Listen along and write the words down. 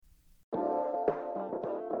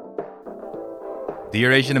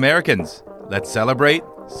Dear Asian Americans, let's celebrate,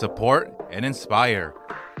 support, and inspire.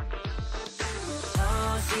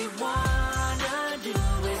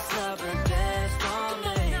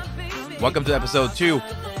 Welcome to episode 2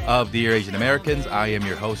 of Dear Asian Americans. I am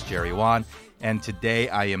your host, Jerry Won, and today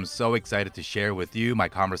I am so excited to share with you my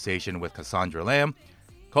conversation with Cassandra Lam,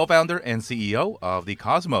 co-founder and CEO of The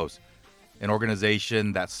Cosmos, an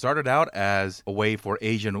organization that started out as a way for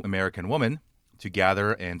Asian American women to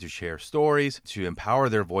gather and to share stories, to empower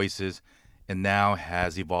their voices, and now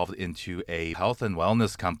has evolved into a health and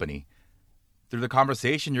wellness company. Through the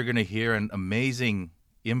conversation, you're going to hear an amazing,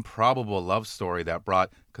 improbable love story that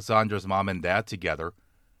brought Cassandra's mom and dad together,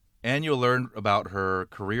 and you'll learn about her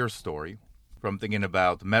career story, from thinking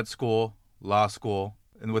about med school, law school,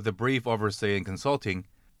 and with a brief overstay in consulting,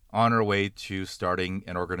 on her way to starting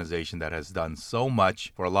an organization that has done so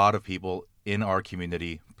much for a lot of people in our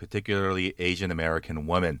community, particularly Asian American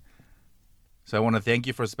women. So I want to thank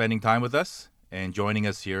you for spending time with us and joining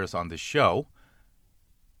us here on the show.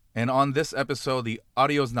 And on this episode, the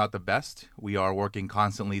audio is not the best. We are working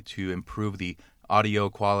constantly to improve the audio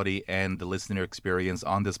quality and the listener experience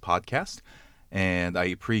on this podcast. And I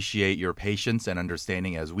appreciate your patience and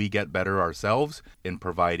understanding as we get better ourselves in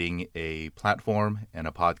providing a platform and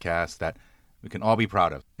a podcast that we can all be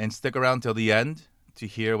proud of. And stick around till the end to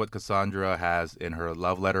hear what Cassandra has in her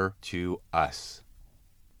love letter to us.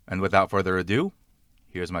 And without further ado,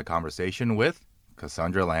 here's my conversation with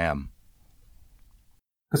Cassandra Lam.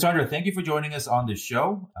 Cassandra, thank you for joining us on this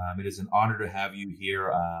show. It is an honor to have you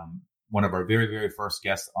here, one of our very, very first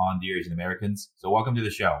guests on Dear Asian Americans. So welcome to the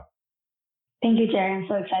show. Thank you, Jerry. I'm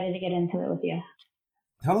so excited to get into it with you.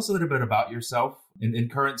 Tell us a little bit about yourself. In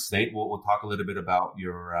current state, we'll talk a little bit about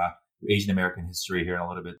your Asian American history here in a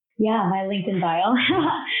little bit. Yeah, my LinkedIn bio.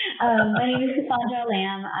 My name is Cassandra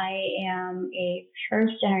Lam. I am a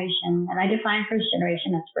first generation, and I define first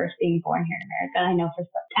generation as first being born here in America. I know for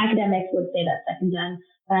academics would say that second gen,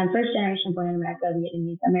 but I'm first generation born in America,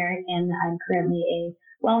 Vietnamese American. I'm currently a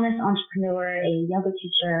wellness entrepreneur, a yoga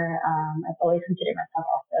teacher. I've always considered myself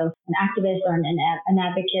also an activist or an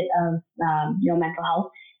advocate of mental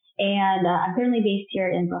health. And I'm currently based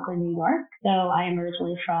here in Brooklyn, New York. So I am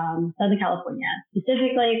originally from Southern California,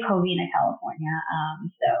 specifically Covina, California.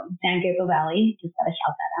 So San Gabriel Valley, just got to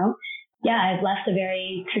shout that out. Yeah, I've left a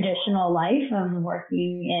very traditional life of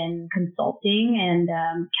working in consulting and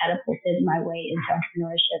catapulted my way into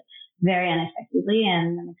entrepreneurship very unexpectedly.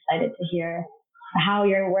 And I'm excited to hear how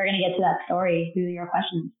we're going to get to that story through your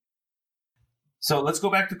questions. So let's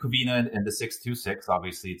go back to Covina and the 626.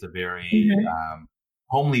 Obviously, it's a very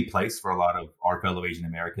homely place for a lot of our fellow Asian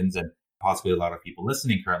Americans and possibly a lot of people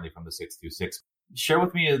listening currently from the 626. Share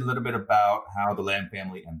with me a little bit about how the Lam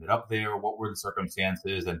family ended up there. What were the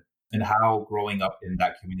circumstances and how growing up in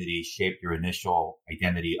that community shaped your initial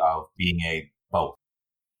identity of being a both?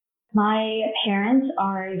 My parents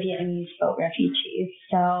are Vietnamese boat refugees.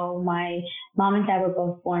 So my mom and dad were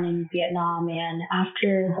both born in Vietnam, and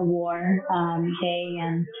after the war, they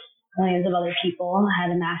and millions of other people had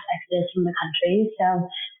a mass exodus from the country. So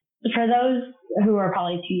for those who are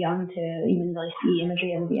probably too young to even really see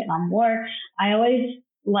imagery of the Vietnam War, I always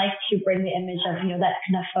like to bring the image of, that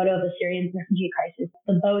kind of photo of the Syrian refugee crisis.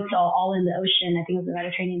 The boats all in the ocean, I think it was the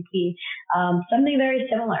Mediterranean Sea. Something very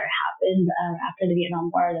similar happened after the Vietnam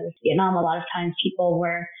War. There was Vietnam, a lot of times people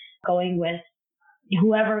were going with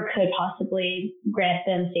whoever could possibly grant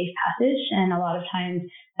them safe passage. And a lot of times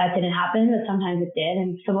that didn't happen, but sometimes it did.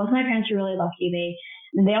 And so both of my parents were really lucky.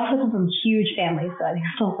 They also come from huge families. So I think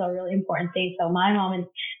that's also a really important thing. So my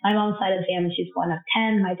mom's side of the family, she's one of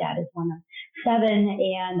 10. My dad is one of 7.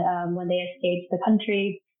 And when they escaped the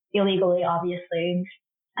country illegally, obviously,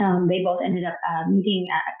 they both ended up meeting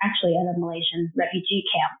actually at a Malaysian refugee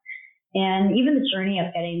camp. And even the journey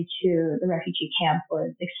of getting to the refugee camp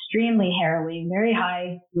was extremely harrowing, very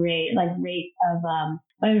high rate of,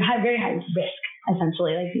 very high risk,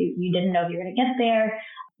 essentially. Like you didn't know if you were going to get there.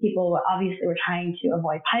 People were trying to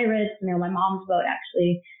avoid pirates. My mom's boat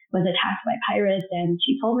actually was attacked by pirates, and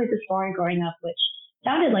she told me the story growing up, which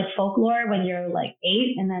sounded like folklore when you're like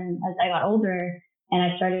 8. And then as I got older and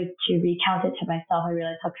I started to recount it to myself, I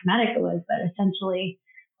realized how traumatic it was. But essentially,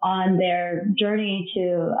 on their journey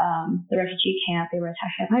to the refugee camp, they were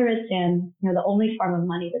attacked by pirates, and the only form of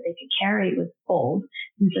money that they could carry was gold.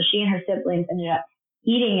 And so she and her siblings ended up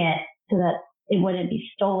eating it so that it wouldn't be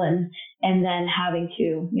stolen, and then having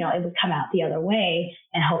to, it would come out the other way,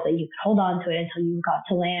 and hope that you could hold on to it until you got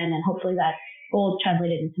to land, and hopefully that gold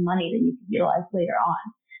translated into money that you could utilize later on.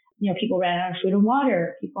 People ran out of food and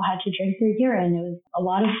water. People had to drink their urine. It was a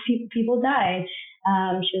lot of people died.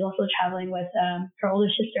 She was also traveling with her older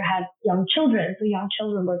sister had young children, so young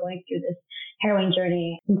children were going through this harrowing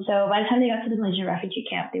journey. And so by the time they got to the Malaysian refugee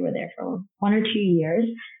camp, they were there for 1 or 2 years.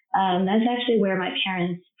 That's actually where my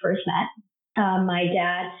parents first met. My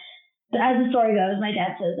dad, as the story goes, my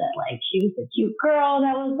dad says that like she was a cute girl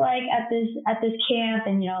that was like at this camp,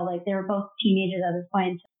 and like they were both teenagers at this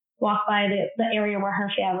point. Walked by the area where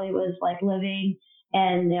her family was like living,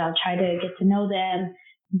 and try to get to know them.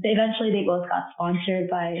 Eventually, they both got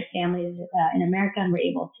sponsored by families in America and were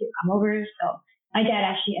able to come over. So my dad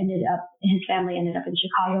actually his family ended up in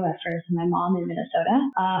Chicago at first, and my mom in Minnesota.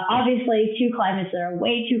 Obviously, two climates that are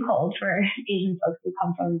way too cold for Asian folks who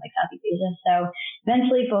come from like Southeast Asia. So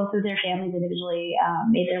eventually, both of their families individually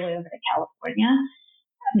made their way over to California.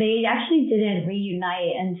 They actually didn't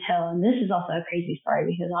reunite until, and this is also a crazy story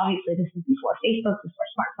because obviously this is before Facebook, before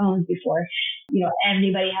smartphones, before,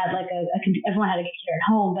 everybody had like everyone had a computer at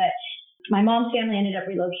home. But my mom's family ended up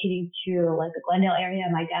relocating to like the Glendale area,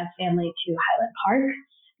 my dad's family to Highland Park.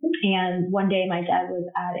 And one day my dad was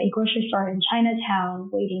at a grocery store in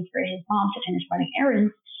Chinatown waiting for his mom to finish running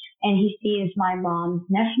errands. And he sees my mom's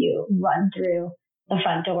nephew run through the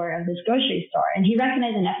front door of this grocery store. And he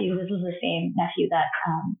recognized the nephew because this was the same nephew that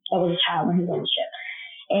was a child when he was on the ship.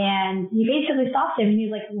 And he basically stopped him and he's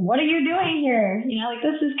like, "What are you doing here? Like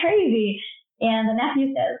this is crazy." And the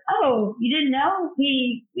nephew says, "Oh, you didn't know?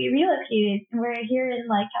 We relocated and we're here in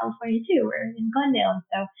like California too. We're in Glendale."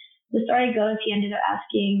 So the story goes, he ended up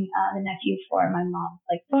asking the nephew for my mom's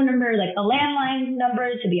like phone number, like the landline number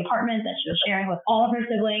to the apartment that she was sharing with all of her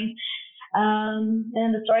siblings. And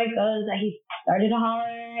the story goes that he started to holler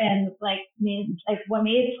and made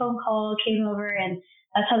the phone call, came over, and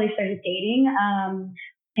that's how they started dating.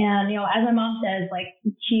 And as my mom says, like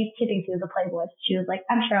she thinks he was a playboy. She was like,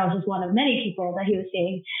 I'm sure I was just one of many people that he was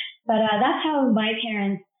seeing. But that's how my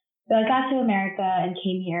parents got to America and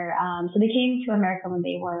came here. So they came to America when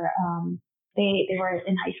they were they were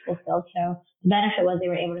in high school still. So the benefit was they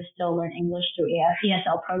were able to still learn English through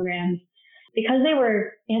ESL programs. Because they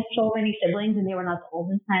had so many siblings and they were not the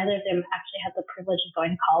oldest, neither of them actually had the privilege of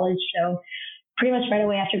going to college. So pretty much right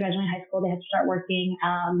away after graduating high school, they had to start working.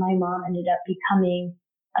 My mom ended up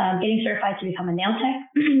getting certified to become a nail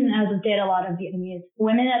tech, as did a lot of Vietnamese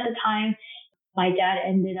women at the time. My dad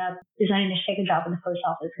ended up deciding to take a job in the post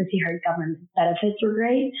office because he heard government benefits were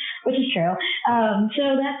great, which is true. So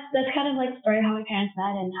that's kind of like the story of how my parents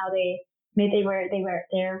met and how they were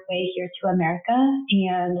their way here to America.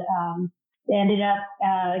 And they ended up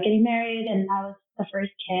getting married, and I was the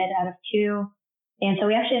first kid out of two. And so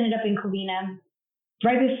we actually ended up in Covina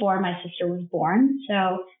right before my sister was born.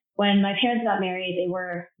 So when my parents got married, they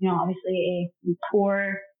were, obviously a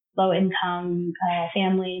poor, low-income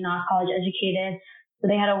family, not college educated. So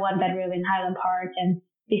they had a one-bedroom in Highland Park. And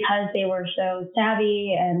because they were so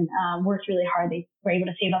savvy and worked really hard, they were able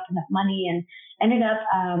to save up enough money and ended up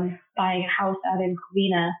buying a house out in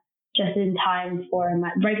Covina just in time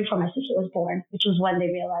right before my sister was born, which was when they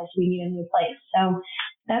realized we need a new place. So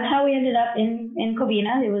that's how we ended up in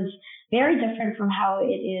Covina. It was very different from how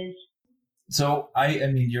it is. So I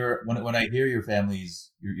mean, when I hear your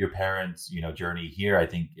family's, your parents, journey here, I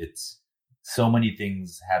think it's so many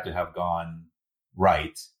things had to have gone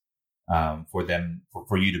right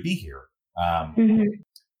for you to be here. Mm-hmm.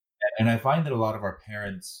 And I find that a lot of our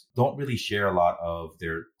parents don't really share a lot of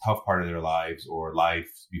their tough part of their lives or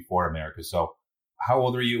lives before America. So how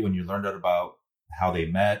old are you when you learned out about how they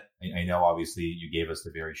met? I know obviously you gave us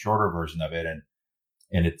the very shorter version of it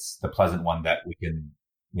and it's the pleasant one that we can,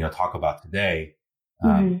 talk about today.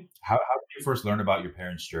 Mm-hmm. How did you first learn about your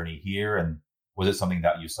parents' journey here? And was it something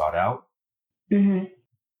that you sought out? Mm-hmm.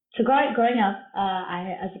 So growing up,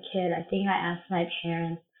 as a kid, I think I asked my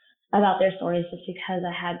parents about their stories just because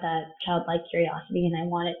I had that childlike curiosity and I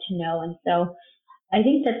wanted to know. And so I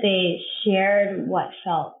think that they shared what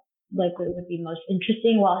felt like what would be most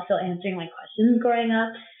interesting while still answering my questions growing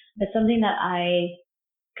up. But something that I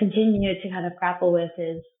continue to kind of grapple with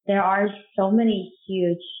is there are so many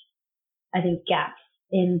huge, I think, gaps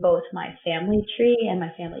in both my family tree and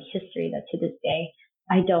my family history that to this day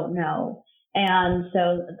I don't know. And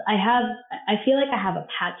so I feel like I have a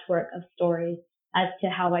patchwork of stories as to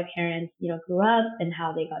how my parents, grew up and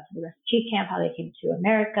how they got to the refugee camp, how they came to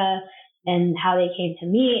America and how they came to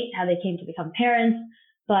meet, how they came to become parents.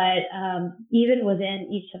 But even within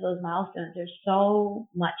each of those milestones, there's so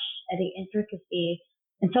much, I think, intricacy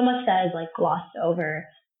and so much that is like glossed over.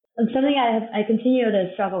 And something I continue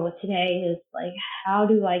to struggle with today is like, how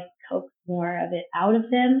do I coax more of it out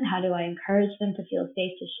of them? How do I encourage them to feel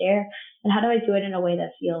safe to share? And how do I do it in a way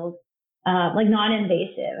that feels like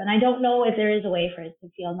non-invasive. And I don't know if there is a way for it to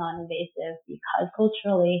feel non-invasive because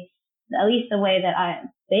culturally, at least the way that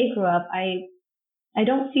they grew up, I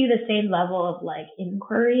don't see the same level of like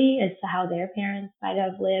inquiry as to how their parents might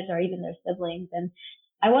have lived or even their siblings. And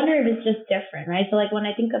I wonder if it's just different, right? So like when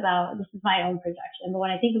I think about, this is my own projection, but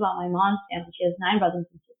when I think about my mom's family, she has 9 brothers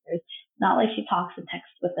and sisters. It's not like she talks and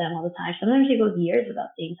texts with them all the time. Sometimes she goes years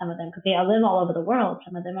without seeing some of them because they all live all over the world.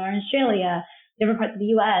 Some of them are in Australia, different parts of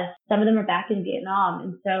the US. Some of them are back in Vietnam.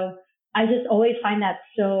 And so I just always find that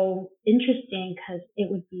so interesting because it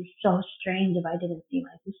would be so strange if I didn't see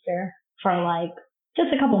my sister for like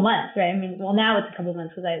just a couple months, right? I mean, well, now it's a couple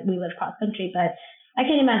months because we live cross country, but I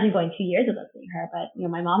can't imagine going 2 years without seeing her. But, you know,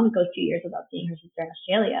 my mom goes 2 years without seeing her sister in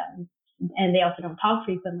Australia, and they also don't talk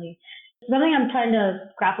frequently. Something I'm trying to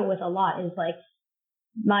grapple with a lot is like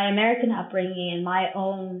my American upbringing and my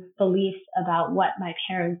own beliefs about what my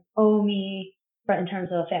parents owe me in terms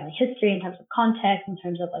of family history, in terms of context, in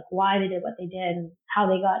terms of like why they did what they did and how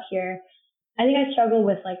they got here. I think I struggle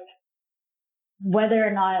with like whether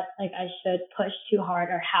or not like I should push too hard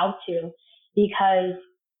or how to, because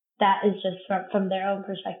that is just from their own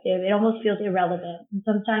perspective. It almost feels irrelevant. And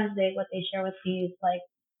sometimes what they share with me is like,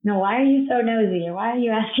 no, why are you so nosy? Or why are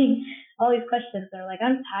you asking all these questions? They're like,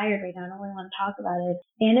 I'm tired right now. I don't really want to talk about it.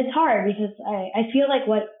 And it's hard because I feel like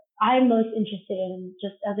what I'm most interested in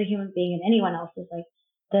just as a human being and anyone else is like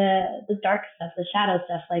the dark stuff, the shadow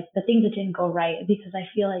stuff, like the things that didn't go right, because I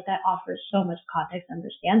feel like that offers so much context to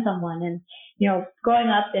understand someone. And, you know,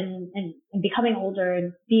 growing up and becoming older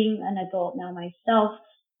and being an adult now myself,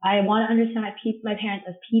 I want to understand my parents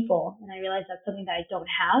as people. And I realize that's something that I don't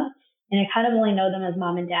have. And I kind of only know them as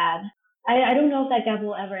mom and dad. I don't know if that gap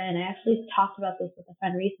will ever end. I actually talked about this with a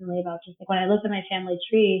friend recently about just like when I look at my family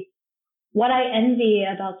tree, what I envy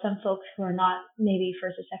about some folks who are not maybe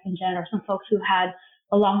first or second gen, or some folks who had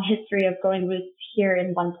a long history of growing roots here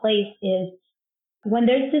in one place, is when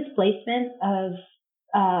there's displacement of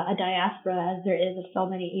a diaspora, as there is of so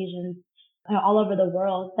many Asians all over the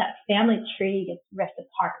world, that family tree gets ripped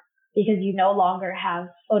apart because you no longer have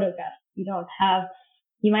photographs. You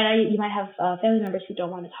might have family members who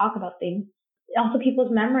don't want to talk about things. Also,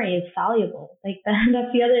 people's memory is fallible. Like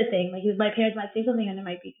that's the other thing. Like my parents might say something and it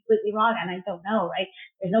might be completely wrong, and I don't know, right?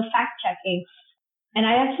 There's no fact checking. And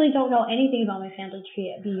I actually don't know anything about my family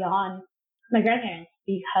tree beyond my grandparents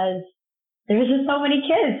because there's just so many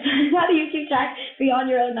kids. How do you keep track beyond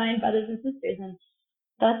your own 9 brothers and sisters? And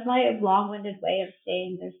that's my long-winded way of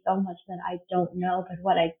saying there's so much that I don't know. But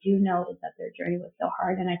what I do know is that their journey was so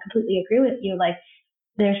hard. And I completely agree with you. Like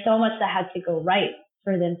there's so much that had to go right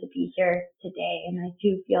for them to be here today. And I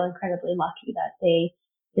do feel incredibly lucky that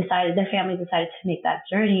their family decided to make that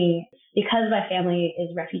journey. Because my family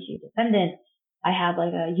is refugee dependent, I have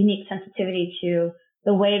like a unique sensitivity to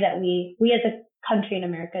the way that we as a country in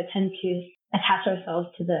America tend to attach ourselves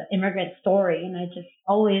to the immigrant story. And I just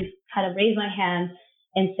always kind of raise my hand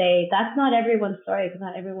and say, that's not everyone's story because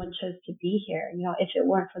not everyone chose to be here. You know, if it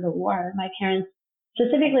weren't for the war, my parents,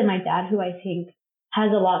 specifically my dad, who I think has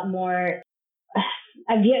a lot more,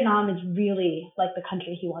 Vietnam is really like the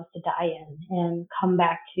country he wants to die in and come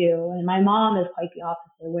back to. And my mom is quite the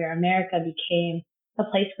opposite, where America became a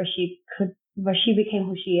place where she became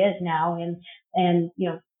who she is now. And, you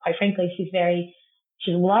know, quite frankly, she's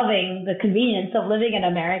loving the convenience of living in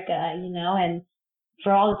America, you know, and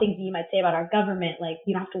for all the things that you might say about our government, like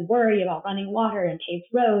you don't have to worry about running water and paved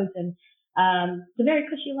roads, and it's a very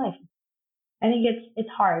cushy life. I think it's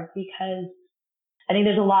hard because I think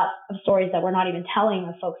there's a lot of stories that we're not even telling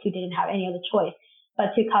of folks who didn't have any other choice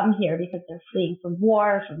but to come here because they're fleeing from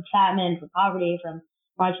war, from famine, from poverty, from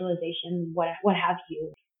marginalization, what have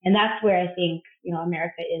you. And that's where I think, you know,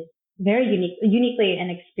 America is very uniquely an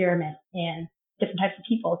experiment in different types of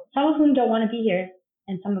people, some of whom don't want to be here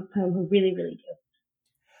and some of whom who really, really do.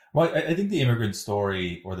 Well, I think the immigrant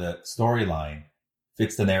story or the storyline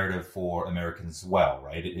fits the narrative for Americans well,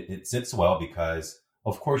 right? It sits well because,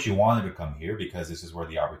 of course, you wanted to come here because this is where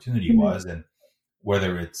the opportunity was. And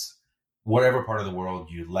whether it's whatever part of the world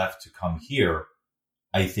you left to come here,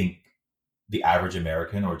 I think the average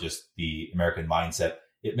American or just the American mindset,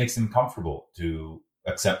 it makes them comfortable to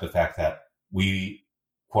accept the fact that we,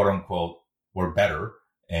 quote unquote, were better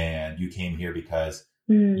and you came here because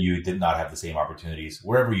you did not have the same opportunities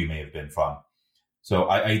wherever you may have been from. So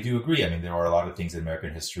I do agree. I mean, there are a lot of things in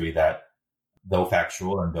American history that, though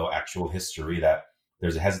factual and though actual history, that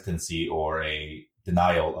there's a hesitancy or a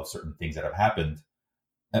denial of certain things that have happened.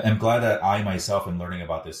 I'm glad that I myself am learning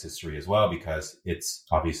about this history as well, because it's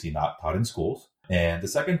obviously not taught in schools. And the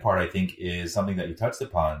second part, I think, is something that you touched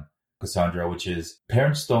upon, Cassandra, which is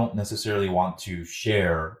parents don't necessarily want to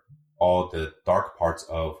share all the dark parts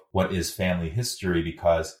of what is family history,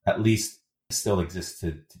 because at least still exists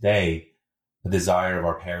today, the desire of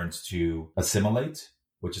our parents to assimilate,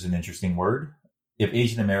 which is an interesting word. If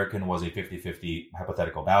Asian American was a 50-50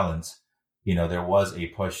 hypothetical balance, there was a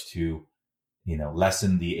push to,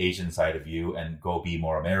 lessen the Asian side of you and go be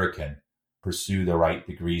more American, pursue the right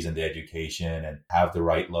degrees in the education and have the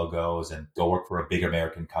right logos and go work for a big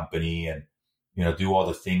American company and, do all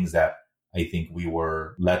the things that I think we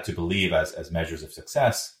were led to believe as measures of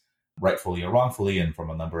success, rightfully or wrongfully, and from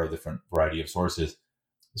a number of different variety of sources.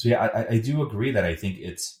 So yeah, I do agree that I think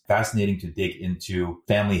it's fascinating to dig into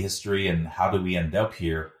family history and how do we end up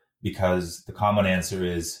here, because the common answer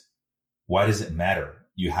is, why does it matter?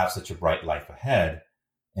 You have such a bright life ahead.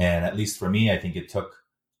 And at least for me, I think it took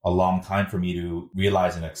a long time for me to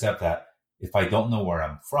realize and accept that if I don't know where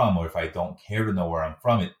I'm from, or if I don't care to know where I'm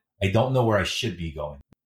from, I don't know where I should be going.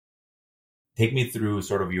 Take me through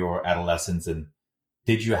sort of your adolescence, and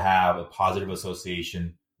did you have a positive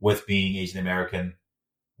association with being Asian American?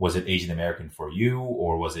 Was it Asian American for you,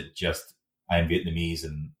 or was it just I'm Vietnamese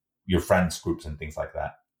and your friends groups and things like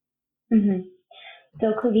that? Mm-hmm.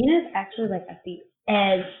 So Covina is actually like at the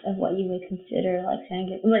edge of what you would consider like San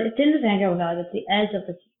Gabriel. Well, it's in the San Gabriel Valley, it's the edge of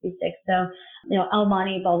the 66. So, El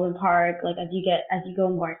Monte, Baldwin Park, like as you go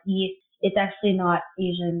more east, it's actually not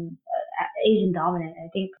Asian dominant. I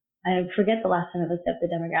think, I forget the last time I looked up the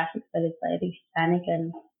demographics, but it's like, I think Hispanic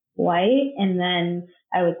and white. And then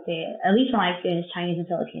I would say, at least from my experience, Chinese and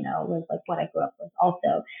Filipino was like what I grew up with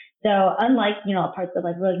also. So unlike, parts of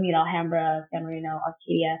like Rosemead, Alhambra, San Marino,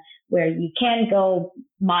 Arcadia, where you can go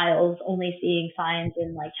miles only seeing signs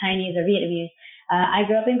in like Chinese or Vietnamese, I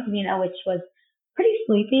grew up in Covina, which was pretty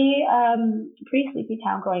sleepy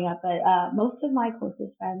town growing up. But most of my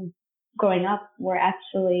closest friends growing up were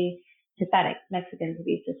actually Hispanic, Mexican to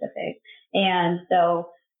be specific. And so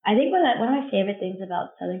I think one of my favorite things about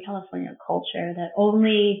Southern California culture that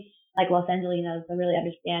only like Los Angelinos really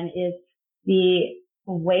understand is the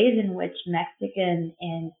ways in which Mexican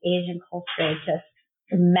and Asian culture just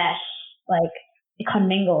mesh, like they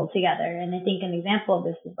commingle together. And I think an example of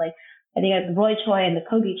this is like, I think like Roy Choi and the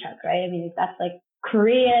Kogi truck, right? I mean, that's like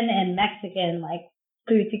Korean and Mexican like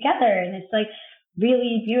glued together, and it's like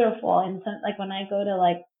really beautiful. And so like when I go to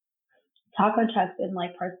like taco trucks in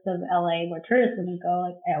like parts of LA where tourists would go,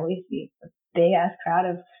 like I always see a big ass crowd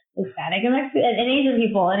of Hispanic and Mexican and Asian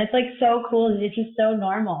people, and it's like so cool. It's just so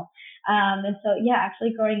normal. And so yeah,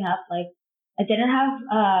 actually growing up, like I didn't have,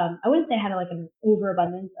 I wouldn't say I had like an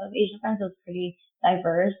overabundance of Asian friends. It was pretty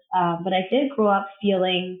diverse. But I did grow up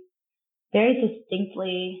feeling very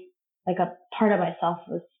distinctly like a part of myself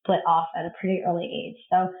was split off at a pretty early age.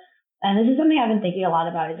 So, and this is something I've been thinking a lot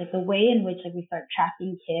about, is like the way in which like we start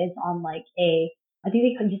tracking kids on like I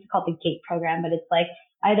think they used to call it the GATE program, but it's like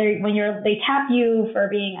either when they tap you for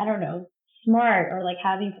being, I don't know, smart or like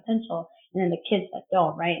having potential, and then the kids that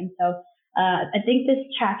don't, right? And so, I think this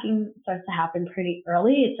tracking starts to happen pretty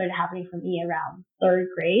early. It started happening for me around third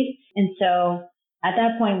grade. And so at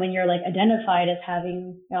that point, when you're like identified as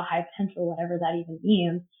having, high potential, whatever that even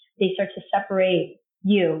means, they start to separate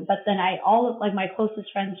you. But then all of like my closest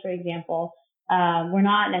friends, for example, were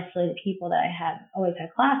not necessarily the people that I had always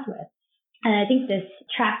had class with. And I think this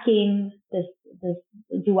tracking, this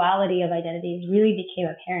duality of identities really became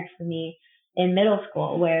apparent for me in middle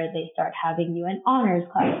school, where they start having UN honors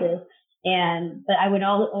classes. But I would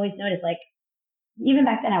always notice, like, even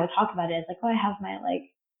back then I would talk about it as like, oh, I have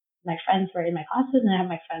my friends who are in my classes, and I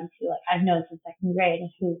have my friends who like I've known since second grade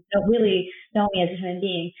and who don't really know me as a human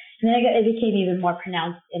being. And then it became even more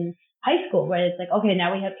pronounced in high school, where it's like, okay,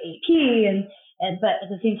 now we have AP, but at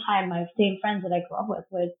the same time, my same friends that I grew up with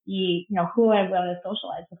would be, who I want to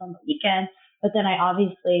socialize with on the weekend. But then I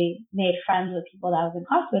obviously made friends with people that I was in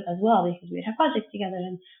class with as well, because we'd have projects together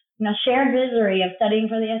and, shared misery of studying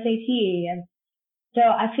for the SAT. And so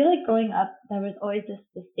I feel like growing up, there was always this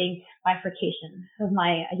distinct bifurcation of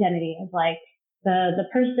my identity of like the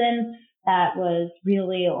person that was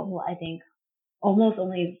really, I think, almost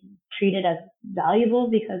only treated as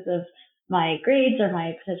valuable because of my grades or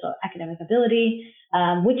my potential academic ability,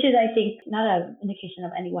 which is, I think, not an indication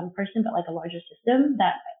of any one person, but like a larger system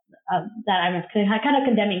that I'm kind of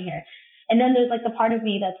condemning here. And then there's like the part of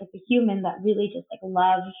me that's like the human that really just like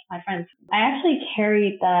loves my friends. I actually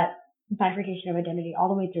carried that bifurcation of identity all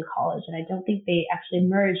the way through college, and I don't think they actually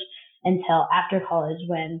merged until after college,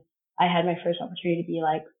 when I had my first opportunity to be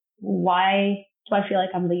like, why do I feel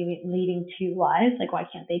like I'm leading two lives? Like, why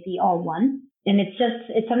can't they be all one? And it's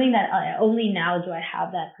something that only now do I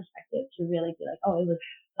have that perspective to really be like, oh, it was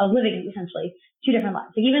was living essentially two different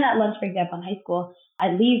lives. Like even at lunch, for example, in high school,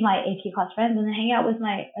 I'd leave my AP class friends and then hang out with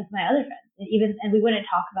my other friends. And we wouldn't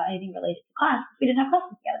talk about anything related to class because we didn't have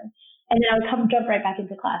classes together. And then I would jump right back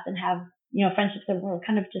into class and have, friendships that were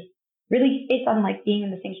kind of just really based on like being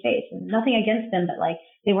in the same space, and nothing against them, but like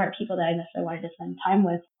they weren't people that I necessarily wanted to spend time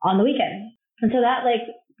with on the weekend. And so that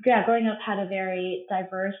growing up had a very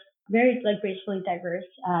diverse, very like racially diverse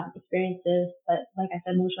experiences, but like I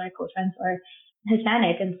said, most of my close friends were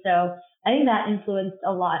Hispanic. And so I think that influenced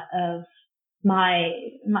a lot of my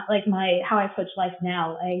how I approach life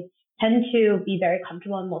now. I tend to be very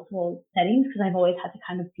comfortable in multiple settings because I've always had to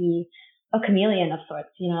kind of be a chameleon of sorts,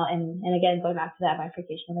 and again, going back to that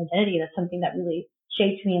bifurcation of identity, that's something that really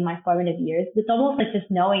shaped me in my formative years. It's almost like just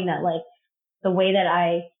knowing that like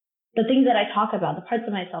the things that I talk about, the parts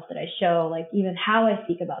of myself that I show, like even how I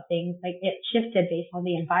speak about things, like it shifted based on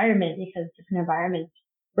the environment because different environments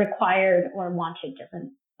required or wanted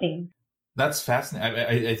different things. That's fascinating.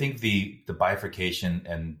 I think the bifurcation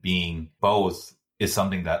and being both is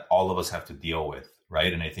something that all of us have to deal with,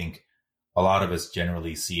 right? And I think a lot of us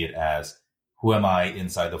generally see it as, who am I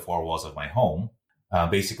inside the four walls of my home?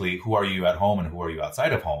 Basically, who are you at home and who are you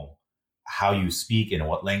outside of home? How you speak and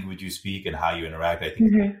what language you speak and how you interact. I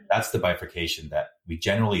think that's the bifurcation that we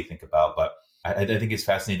generally think about. But I think it's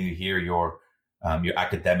fascinating to hear your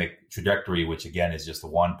academic trajectory, which again is just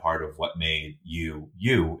one part of what made you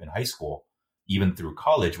in high school, even through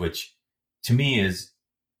college, which to me is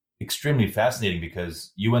extremely fascinating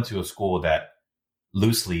because you went to a school that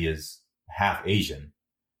loosely is half Asian.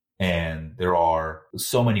 And there are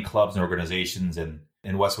so many clubs and organizations, and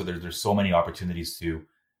in Westwood, there's so many opportunities to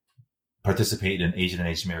participate in Asian and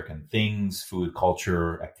Asian American things, food,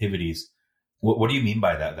 culture, activities. What do you mean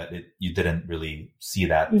by that? That you didn't really see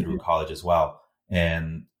that through college as well?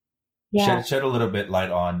 And shed a little bit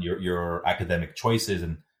light on your academic choices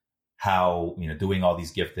and how doing all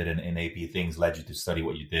these gifted and AP things led you to study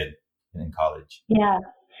what you did in college.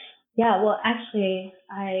 Yeah, well, actually,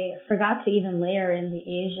 I forgot to even layer in the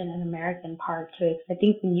Asian and American part to it. I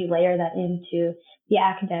think when you layer that into the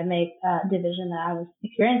academic division that I was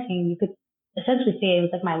experiencing, you could essentially say it was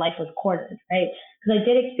like my life was quartered, right? Because I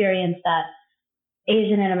did experience that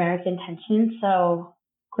Asian and American tension. So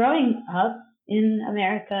growing up in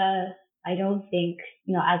America, I don't think,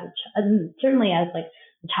 certainly as like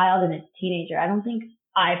a child and a teenager, I don't think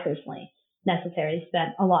I personally necessarily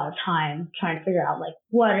spent a lot of time trying to figure out like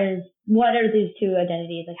what are these two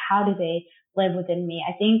identities, like how do they live within me.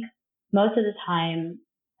 I think most of the time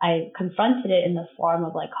I confronted it in the form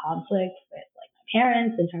of like conflict with like my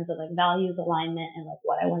parents in terms of like values alignment and like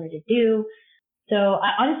what I wanted to do. So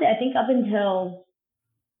honestly, I think up until,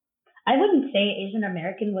 I wouldn't say Asian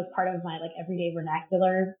American was part of my like everyday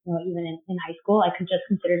vernacular, even in high school. I could just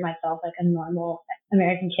consider myself like a normal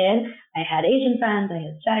American kid. I had Asian friends, I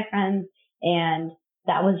had Hispanic friends, and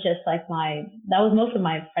that was just like that was most of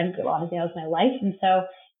my friend group, honestly. That was my life. And so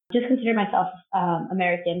just consider myself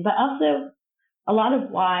American, but also a lot of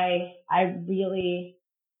why I really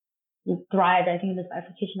thrived, I think, in this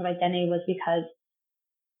bifurcation of identity was because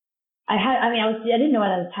I didn't know it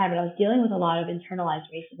at the time, but I was dealing with a lot of internalized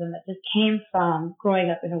racism that just came from growing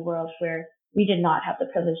up in a world where we did not have the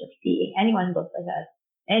privilege of seeing anyone who looked like us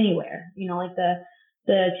anywhere. Like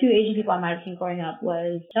the two Asian people I might have seen growing up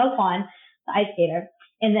was Shao Kwan, the ice skater,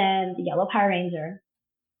 and then the Yellow Power Ranger.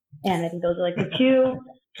 And I think those are like the two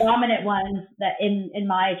dominant ones that in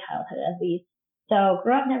my childhood, at least. So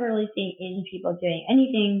grew up never really seeing Asian people doing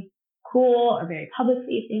anything cool or very public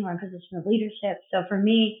facing or in position of leadership. So for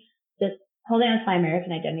me, just holding on to my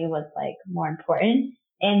American identity was like more important.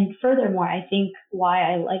 And furthermore, I think why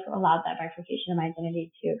I allowed that bifurcation of my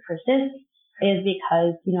identity to persist is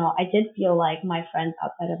because, I did feel like my friends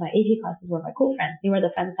outside of my AP classes were my cool friends. They were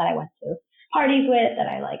the friends that I went to parties with,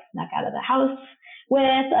 that I like snuck out of the house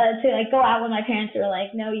with, to like go out when my parents were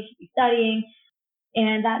like, no, you should be studying.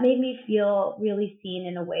 And that made me feel really seen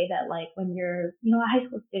in a way that like when you're, a high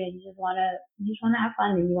school student, you just want to have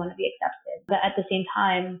fun and you want to be accepted. But at the same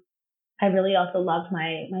time, I really also loved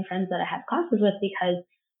my friends that I had classes with because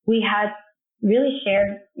we had really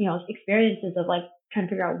shared, experiences of like trying to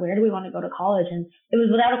figure out where do we want to go to college. And it was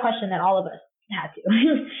without a question that all of us had to,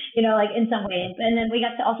 like in some way. And then we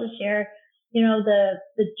got to also share,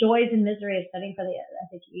 the joys and misery of studying for the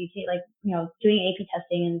SAT, like, doing AP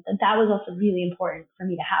testing. And that was also really important for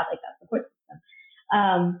me to have like that support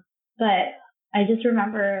system. But I just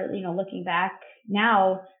remember, looking back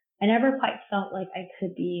now, I never quite felt like I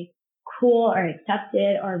could be cool or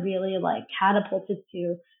accepted or really like catapulted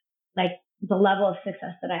to like the level of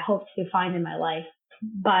success that I hoped to find in my life.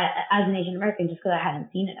 But as an Asian American, just because I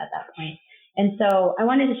hadn't seen it at that point. And so I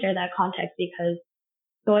wanted to share that context because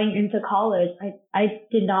going into college, I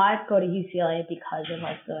did not go to UCLA because of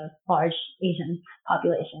like the large Asian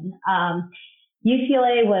population.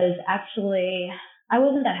 UCLA was actually, I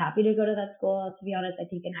wasn't that happy to go to that school, to be honest. I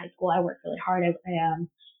think in high school, I worked really hard.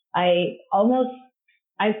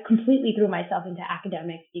 I completely threw myself into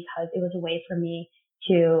academics because it was a way for me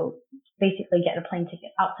to basically get a plane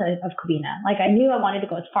ticket outside of Covina. Like I knew I wanted to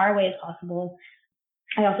go as far away as possible.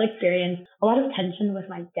 I also experienced a lot of tension with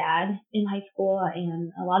my dad in high school,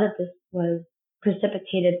 and a lot of this was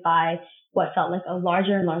precipitated by what felt like a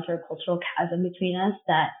larger and larger cultural chasm between us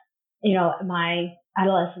that, my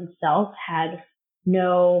adolescent self had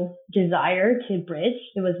no desire to bridge.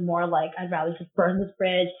 It was more like, I'd rather just burn this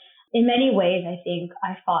bridge. In many ways, I think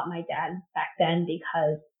I fought my dad back then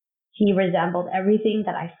because he resembled everything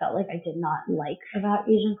that I felt like I did not like about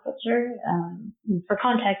Asian culture. For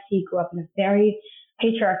context, he grew up in a very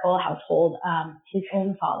patriarchal household. His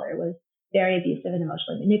own father was very abusive and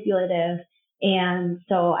emotionally manipulative. And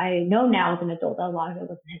so I know now as an adult that a lot of it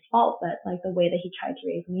wasn't his fault, but like the way that he tried to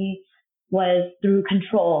raise me was through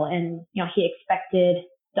control. And, he expected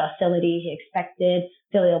docility. He expected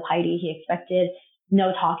filial piety. He expected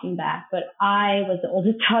no talking back. But I was the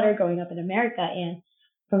oldest daughter growing up in America. And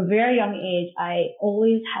from a very young age, I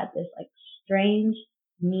always had this like strange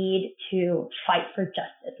need to fight for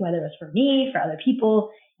justice, whether it was for me, for other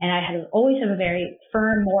people. And I had always have a very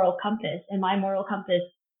firm moral compass, and my moral compass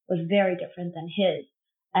was very different than his.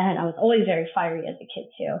 And I was always very fiery as a kid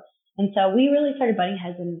too. And so we really started butting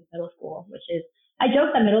heads in middle school, which is, I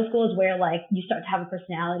joke that middle school is where like you start to have a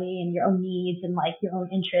personality and your own needs and like your own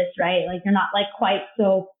interests, right? Like you're not like quite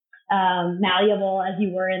so malleable as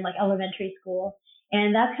you were in like elementary school.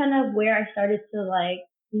 And that's kind of where I started to like,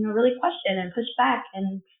 really question and push back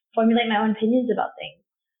and formulate my own opinions about things.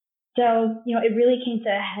 So, it really came to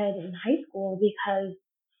a head in high school because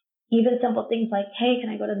even simple things like, hey, can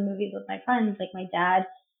I go to the movies with my friends? Like my dad,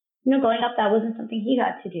 growing up, that wasn't something he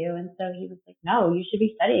got to do. And so he was like, no, you should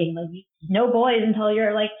be studying. Like no boys until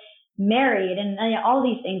you're like married and all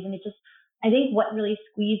these things. And it just, I think what really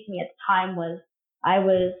squeezed me at the time was I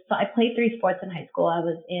played 3 sports in high school. I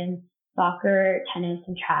was in soccer, tennis,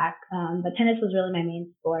 and track. But tennis was really my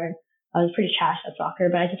main sport. I was pretty trash at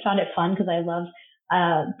soccer, but I just found it fun because I loved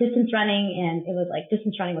distance running, and it was like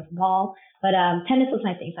distance running with the ball. But tennis was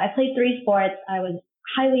my thing. So I played 3 sports. I was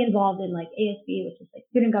highly involved in like ASB, which is like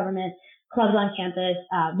student government, clubs on campus,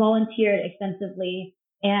 volunteered extensively,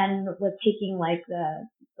 and was taking like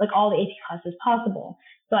all the AP classes possible.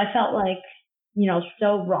 So I felt like,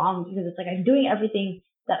 so wrong because it's like I'm doing everything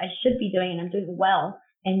that I should be doing and I'm doing well.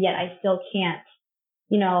 And yet I still can't,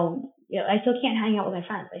 I still can't hang out with my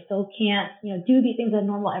friends. I still can't, do these things that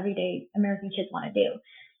normal everyday American kids want to do.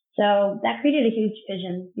 So that created a huge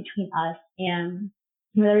division between us. And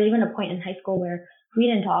there was even a point in high school where we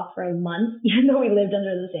didn't talk for a month, even though we lived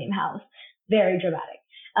under the same house. Very dramatic.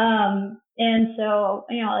 And so,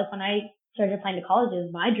 like when I started applying to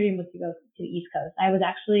colleges, my dream was to go to the East Coast. I was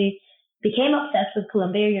actually became obsessed with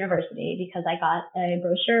Columbia University because I got a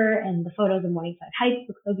brochure and the photos of Morningside Heights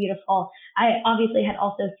look so beautiful. I obviously had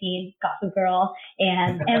also seen Gossip Girl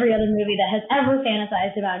and every other movie that has ever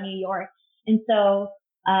fantasized about New York. And so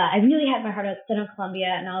I really had my heart set on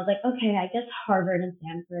Columbia, and I was like, okay, I guess Harvard and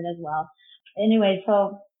Stanford as well. Anyway,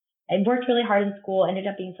 so I worked really hard in school, ended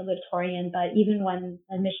up being salutatorian, but even when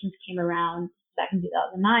admissions came around back in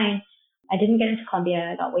 2009, I didn't get into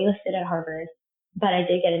Columbia. I got waitlisted at Harvard. But I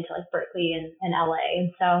did get into like Berkeley and LA.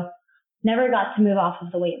 And so never got to move off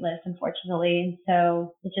of the wait list, unfortunately. And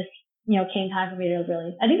so it just, came time for me to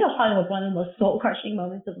really, I think that was probably one of the most soul crushing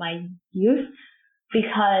moments of my youth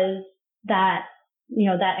because that,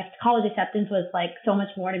 that college acceptance was like so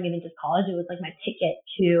much more to me than just college. It was like my ticket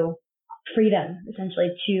to freedom,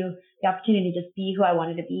 essentially, to the opportunity to just be who I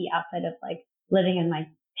wanted to be outside of like living in my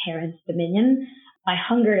parents' dominion. My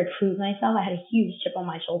hunger to prove myself, I had a huge chip on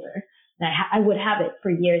my shoulder. And I would have it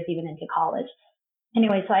for years, even into college.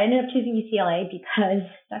 Anyway, so I ended up choosing UCLA because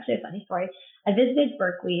it's actually a funny story. I visited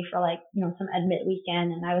Berkeley for like, some admit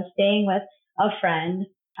weekend, and I was staying with a friend.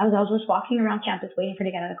 I was just walking around campus waiting for her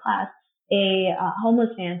to get out of class. A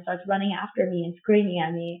homeless man starts running after me and screaming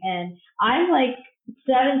at me. And I'm like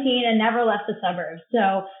 17 and never left the suburbs.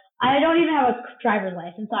 So I don't even have a driver's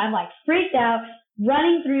license. So I'm like freaked out,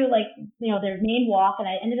 running through like, their main walk. And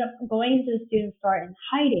I ended up going into the student store and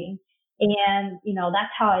hiding. And,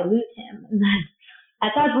 that's how I lose him. And then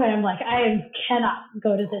at that point, I'm like, I cannot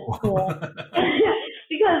go to this school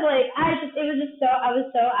because like, I was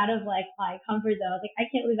so out of like my comfort zone. I was like, I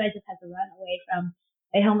can't believe I just had to run away from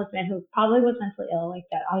a homeless man who probably was mentally ill. Like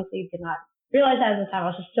that obviously did not realize that at the time.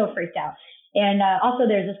 I was just so freaked out. And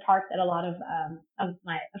also, there's this park that a lot of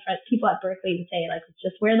my people at Berkeley would say, like, it's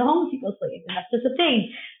just where the homeless people sleep, and that's just a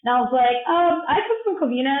thing. And I was like, I come from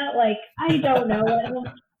Covina, like, I don't know.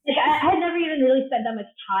 Like, I had never even really spent that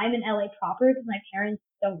much time in LA proper because my parents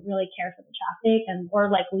don't really care for the traffic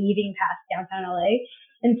or like leaving past downtown LA.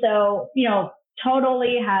 And so,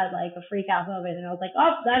 totally had like a freak out moment. And I was like,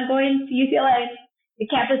 oh, I'm going to UCLA. The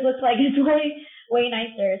campus looks like it's way, way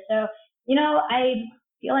nicer. So, I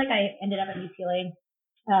feel like I ended up at UCLA,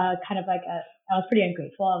 kind of like I was pretty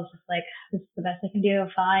ungrateful. I was just like, this is the best I can do.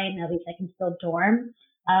 Fine. At least I can still dorm.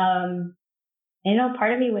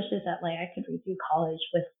 Part of me wishes that like I could redo college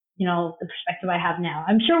with, the perspective I have now.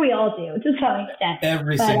 I'm sure we all do to some extent.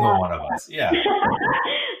 Every single one of us. Yeah.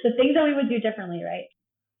 The things that we would do differently, right?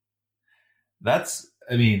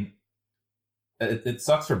 It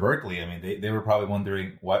sucks for Berkeley. I mean, they were probably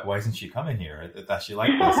wondering why isn't she coming here? I thought she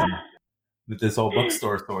liked this. And this whole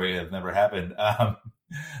bookstore story has never happened.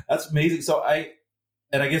 That's amazing. So I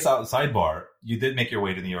guess sidebar, you did make your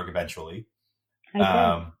way to New York eventually.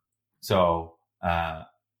 I did.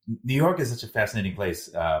 New York is such a fascinating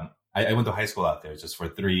place. I went to high school out there just for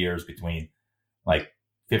 3 years between like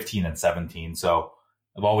 15 and 17. So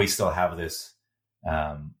I've always still have this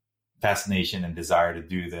fascination and desire to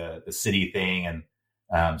do the city thing.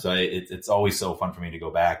 And so it's always so fun for me to go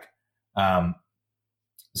back.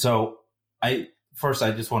 So I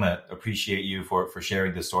just want to appreciate you for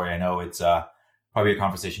sharing this story. I know it's probably a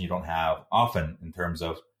conversation you don't have often in terms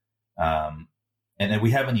of, and we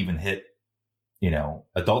haven't even hit,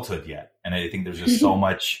 adulthood yet. And I think there's just so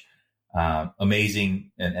much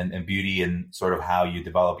amazing and beauty in sort of how you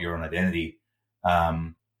develop your own identity.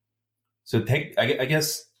 I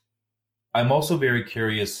guess I'm also very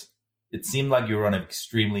curious. It seemed like you were on an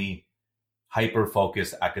extremely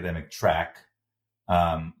hyper-focused academic track,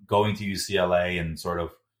 going to UCLA and sort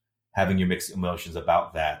of having your mixed emotions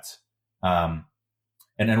about that. And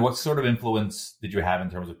then what sort of influence did you have in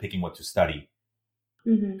terms of picking what to study?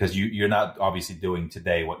 Because you're not obviously doing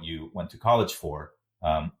today what you went to college for,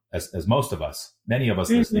 as most of us, many of us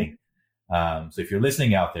listening. So if you're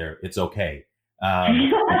listening out there, it's okay.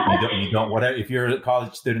 You don't whatever. If you're a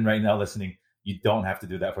college student right now listening, you don't have to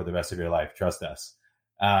do that for the rest of your life. Trust us.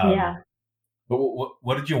 Yeah. But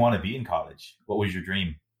what did you want to be in college? What was your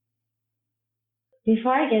dream?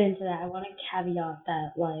 Before I get into that, I want to caveat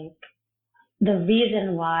that like the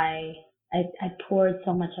reason why I poured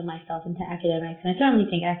so much of myself into academics, and I certainly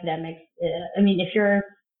think academics, if you're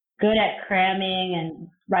good at cramming and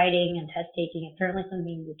writing and test taking, it's certainly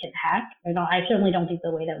something you can hack. I certainly don't think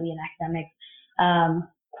the way that we in academics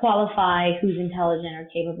qualify who's intelligent or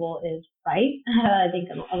capable is right. I think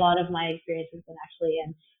a lot of my experience has been actually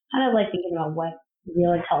in kind of like thinking about what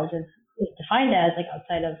real intelligence is defined as, like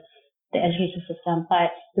outside of the education system.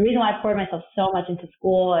 But the reason why I poured myself so much into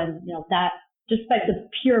school and, that just like the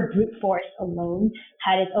pure brute force alone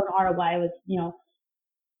had its own ROI was,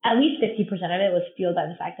 at least 50% of it was fueled by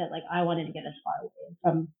the fact that like I wanted to get as far away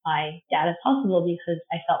from my dad as possible because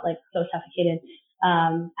I felt like so suffocated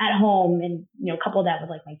at home, and couple that with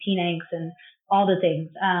like my teen angst and all the things.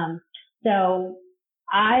 So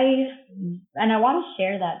I want to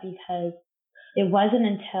share that because it wasn't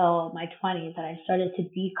until my 20s that I started to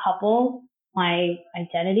decouple my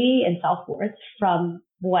identity and self-worth from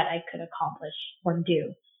what I could accomplish or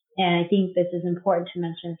do. And I think this is important to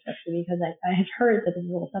mention, especially because I have heard that this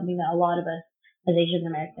is something that a lot of us as Asian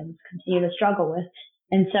Americans continue to struggle with.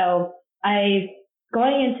 And so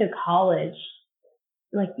going into college,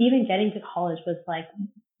 like even getting to college was like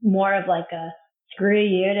more of like a screw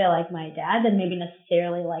you to like my dad than maybe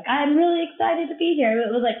necessarily like, I'm really excited to be here.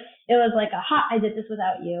 It was like I did this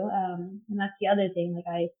without you. And that's the other thing.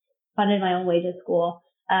 Like I funded my own way to school.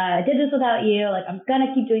 I did this without you. Like I'm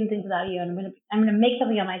gonna keep doing things without you, and I'm gonna make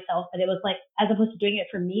something of myself. But it was like, as opposed to doing it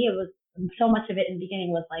for me, it was so much of it in the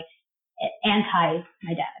beginning was like anti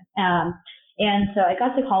my dad. And so I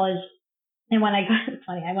got to college, and it's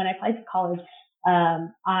funny. When I applied to college,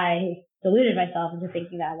 I deluded myself into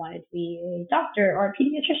thinking that I wanted to be a doctor or a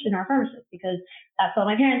pediatrician or a pharmacist because that's what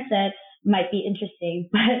my parents said might be interesting.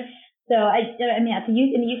 But so in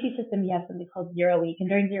the UC system, you have something called 0 week, and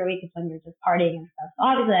during 0 week is when you're just partying and stuff. So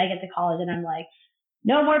obviously I get to college and I'm like,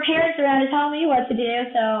 no more parents around to tell me what to do.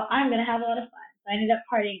 So I'm going to have a lot of fun. So I ended up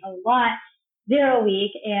partying a lot 0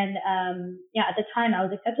 week. And, at the time I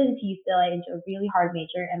was accepted into UCLA into a really hard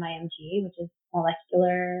major, MIMG, which is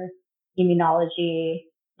molecular immunology,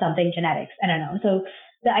 something genetics. I don't know. So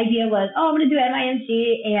the idea was, I'm going to do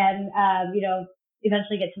MIMG and,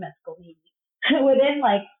 eventually get to med school maybe. Within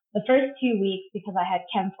like the first 2 weeks, because I had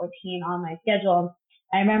Chem 14 on my schedule,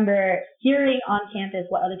 I remember hearing on campus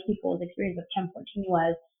what other people's experience with Chem 14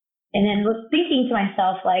 was, and then was thinking to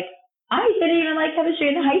myself, like, I didn't even like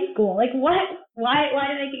chemistry in high school. Like, what? Why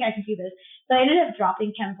did I think I could do this? So I ended up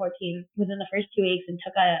dropping Chem 14 within the first 2 weeks and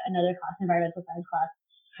took another class, environmental science class.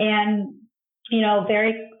 And,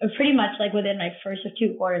 pretty much like within my first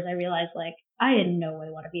 2 quarters, I realized like, I in no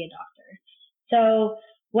way want to be a doctor. So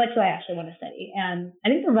what do I actually want to study? And I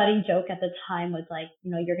think the running joke at the time was like,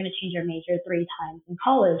 you're going to change your major 3 times in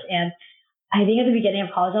college. And I think at the beginning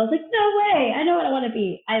of college, I was like, no way, I know what I want to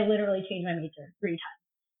be. I literally changed my major 3 times.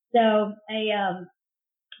 So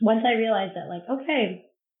once I realized that, like, okay,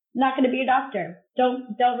 not going to be a doctor,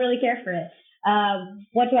 don't really care for it.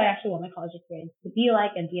 What do I actually want my college experience to be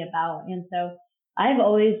like and be about? And so I've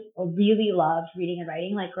always really loved reading and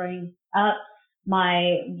writing. Like growing up,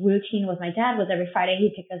 my routine with my dad was every Friday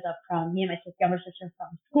he'd pick us up from me and my younger sister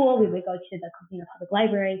from school. We would go to the Covina Public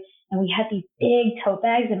Library, and we had these big tote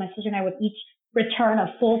bags, and my sister and I would each return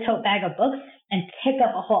a full tote bag of books and pick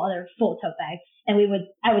up a whole other full tote bag. And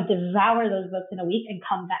I would devour those books in a week and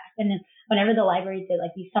come back. And then whenever the library did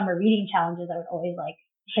like these summer reading challenges, I would always like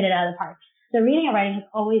hit it out of the park. So reading and writing has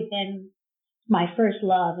always been my first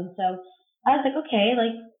love. And so I was like, okay,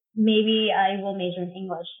 like maybe I will major in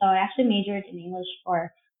English. So I actually majored in English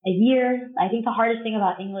for a year. I think the hardest thing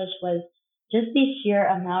about English was just the sheer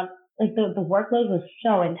amount, like the workload was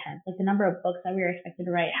so intense, like the number of books that we were expected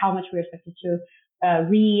to write, how much we were expected to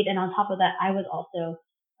read. And on top of that, I was also,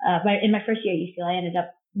 in my first year at UCLA, I ended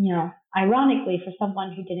up, ironically, for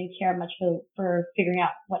someone who didn't care much for figuring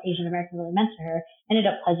out what Asian American really meant to her, ended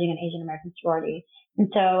up pledging an Asian American sorority. And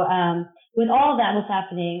so, with all of that was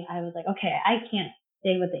happening, I was like, okay, I can't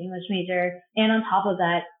stay with the English major. And on top of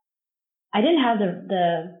that, I didn't have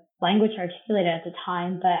the language articulated at the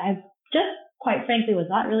time, but I just quite frankly was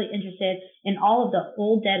not really interested in all of the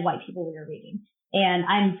old dead white people we were reading. And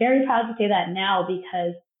I'm very proud to say that now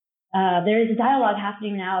because there is a dialogue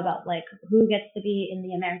happening now about like who gets to be in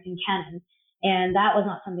the American canon. And that was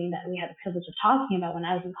not something that we had the privilege of talking about when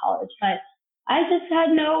I was in college. But I just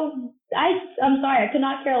had I'm sorry, I could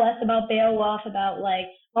not care less about Beowulf, about like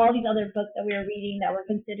all these other books that we were reading that were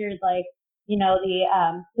considered like, the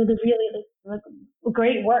really like,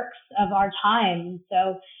 great works of our time.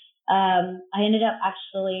 So, I ended up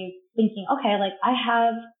actually thinking, okay, like I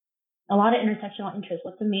have a lot of intersectional interests.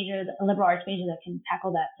 What's a liberal arts major that can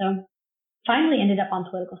tackle that? So finally ended up on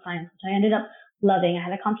political science, which I ended up loving. I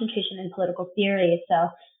had a concentration in political theory. So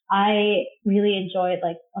I really enjoyed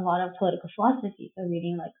like a lot of political philosophy. So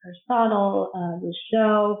reading like Aristotle,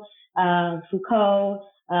 Rousseau, Foucault,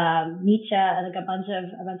 Nietzsche, and like a bunch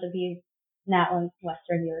of these now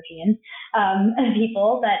Western European,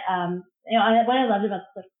 people that, what I loved about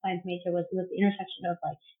the political science major was the intersection of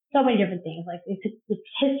like so many different things, like it's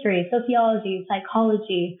history, sociology,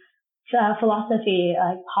 psychology, philosophy,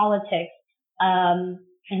 like politics,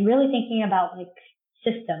 and really thinking about like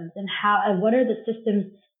systems and what are the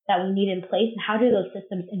systems that we need in place and how do those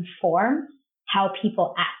systems inform how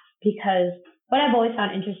people act? Because what I've always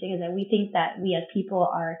found interesting is that we think that we as people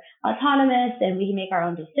are autonomous and we can make our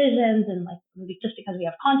own decisions, and like just because we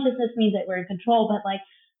have consciousness means that we're in control, but like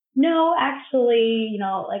no, actually,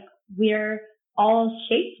 like we're all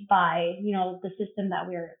shaped by, the system that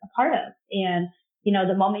we're a part of. And,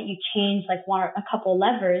 the moment you change like a couple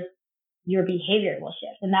levers, your behavior will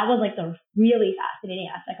shift. And that was like the really fascinating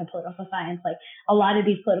aspect of political science. Like a lot of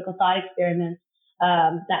these political thought experiments,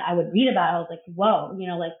 that I would read about, I was like, whoa,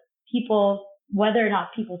 like people, whether or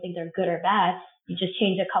not people think they're good or bad, you just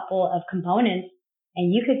change a couple of components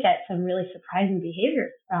and you could get some really surprising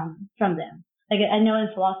behaviors from them. Like I know in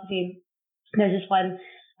philosophy, there's this one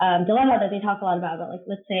dilemma that they talk a lot about, like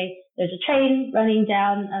let's say there's a train running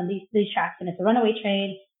down these tracks and it's a runaway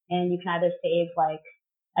train, and you can either save like,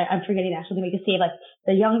 I'm forgetting the actual thing, you can save like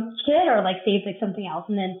the young kid or like save like something else.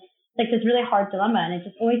 And then like this really hard dilemma. And I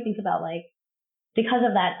just always think about like, because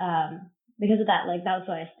of that, like that was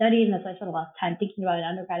what I studied, and that's why I spent a lot of time thinking about it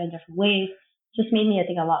in undergrad in different ways. Just made me, I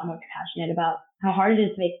think, a lot more compassionate about how hard it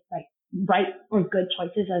is to make like right or good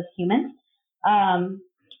choices as humans.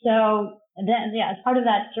 So then, as part of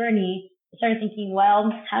that journey, I started thinking, well,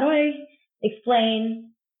 how do I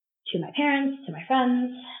explain to my parents, to my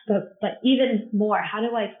friends, but even more, how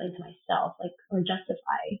do I explain to myself, like, or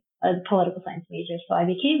justify a political science major? So I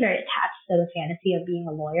became very attached to the fantasy of being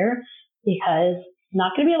a lawyer, because I'm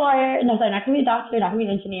not going to be a lawyer. No, sorry, not going to be a doctor, not going to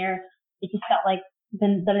be an engineer. It just felt like the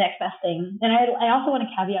next best thing. And I also want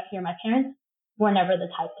to caveat here, my parents were never the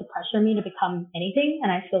type to pressure me to become anything. And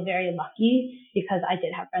I feel very lucky because I did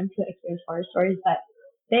have friends who experienced horror stories, but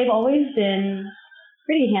they've always been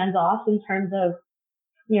pretty hands off in terms of,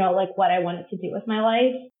 like what I wanted to do with my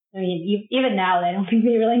life. I mean, even now, I don't think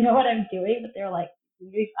they really know what I'm doing, but they're like,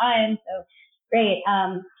 you're doing fine. So great.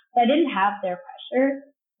 So I didn't have their pressure,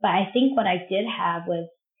 but I think what I did have was,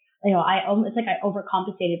 it's like I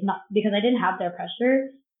overcompensated, not because I didn't have their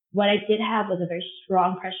pressure. What I did have was a very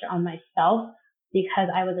strong pressure on myself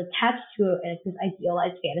because I was attached to this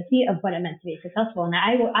idealized fantasy of what it meant to be successful. And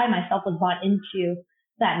I myself was bought into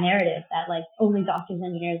that narrative that like only doctors,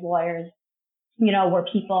 engineers, lawyers, were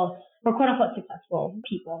quote unquote successful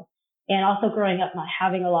people. And also growing up, not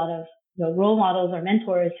having a lot of role models or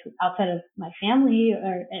mentors outside of my family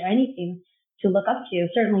or anything to look up to,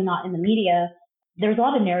 certainly not in the media. There's a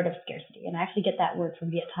lot of narrative scarcity. And I actually get that word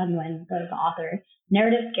from Viet Thanh Nguyen, the author,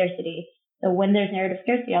 narrative scarcity. So when there's narrative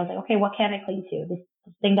scarcity, I was like, okay, what can I cling to? This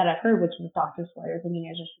thing that I've heard, which is doctors, lawyers,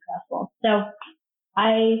 engineers are successful. So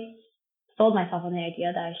I sold myself on the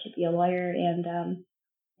idea that I should be a lawyer, and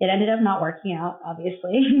it ended up not working out,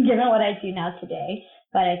 obviously, given what I do now today.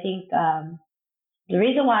 But I think the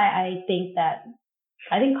reason why I think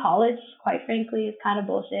college, quite frankly, is kind of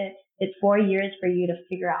bullshit. It's 4 years for you to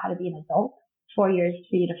figure out how to be an adult, 4 years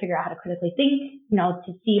for you to figure out how to critically think,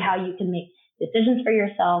 to see how you can make decisions for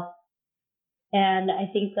yourself. And I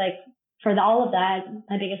think all of that,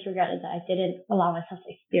 my biggest regret is that I didn't allow myself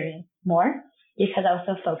to experience more because I was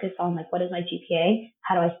so focused on what is my GPA?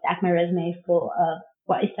 How do I stack my resume full of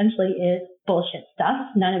what essentially is bullshit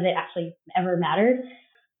stuff? None of it actually ever mattered.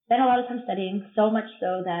 Spent a lot of time studying, so much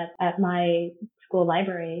so that at my school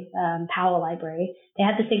library, Powell Library, they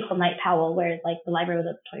had this thing called Night Powell where the library was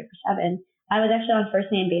up 24/7. I was actually on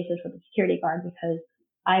first name basis with a security guard because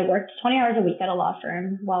I worked 20 hours a week at a law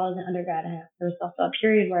firm while I was an undergrad. And there was also a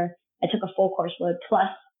period where I took a full course load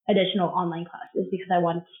plus additional online classes because I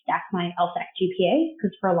wanted to stack my LSAT GPA,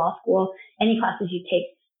 because for law school, any classes you take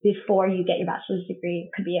before you get your bachelor's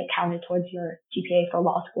degree could be accounted towards your GPA for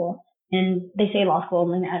law school. And they say law school,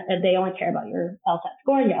 they only care about your LSAT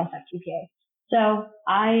score and your LSAT GPA. So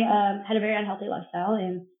I had a very unhealthy lifestyle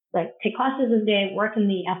and take classes in the day, work in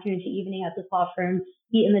the afternoon to evening at this law firm,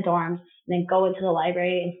 eat in the dorms, and then go into the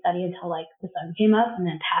library and study until the sun came up and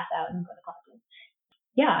then pass out and go to classes.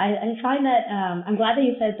 Yeah, I find that I'm glad that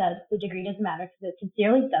you said that the degree doesn't matter, because it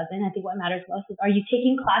sincerely doesn't. I think what matters most is, are you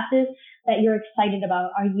taking classes that you're excited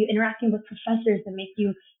about? Are you interacting with professors that make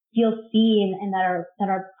you feel seen and that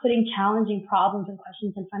are putting challenging problems and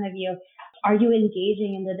questions in front of you? Are you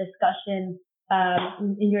engaging in the discussion,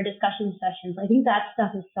 in your discussion sessions? I think that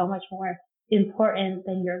stuff is so much more important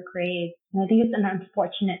than your grades. And I think it's an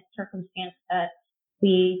unfortunate circumstance that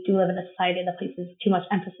we do live in a society that places too much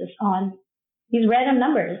emphasis on these random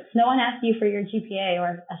numbers. No one asks you for your GPA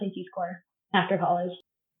or SAT score after college.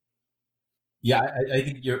 Yeah, I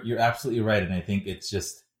think you're absolutely right, and I think it's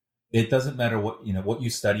just, it doesn't matter what you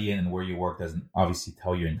study in and where you work doesn't obviously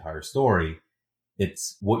tell your entire story.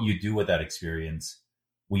 It's what you do with that experience.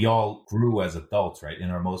 We all grew as adults, right? In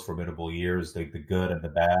our most formidable years, the good and the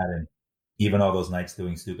bad, and even all those nights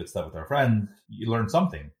doing stupid stuff with our friends, you learn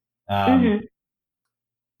something.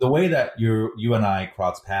 The way that you and I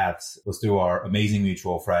crossed paths was through our amazing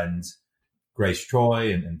mutual friends, Grace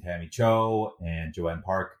Choi and Tammy Cho and Joanne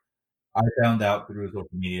Park. I found out through social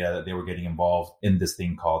media that they were getting involved in this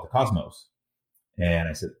thing called the Cosmos. And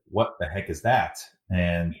I said, what the heck is that?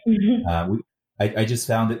 And I just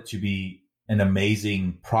found it to be an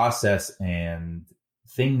amazing process and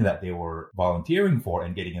thing that they were volunteering for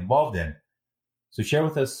and getting involved in. So share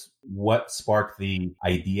with us what sparked the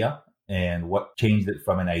idea and what changed it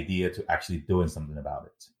from an idea to actually doing something about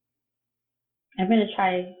it. I'm going to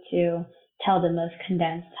try to tell the most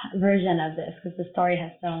condensed version of this because the story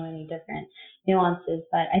has so many different nuances.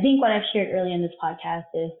 But I think what I've shared earlier in this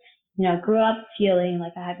podcast is, grew up feeling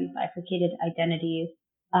like I have these bifurcated identities.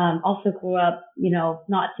 Also grew up,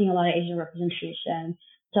 not seeing a lot of Asian representation.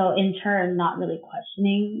 So in turn, not really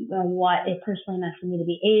questioning what it personally meant for me to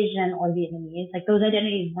be Asian or Vietnamese. Those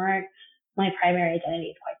identities weren't my primary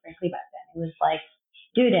identities, quite frankly, back then. It was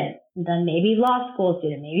student, then maybe law school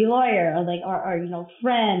student, maybe lawyer, or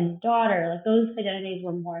friend, daughter. Those identities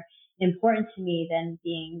were more important to me than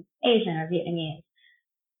being Asian or Vietnamese.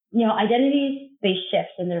 Identities, they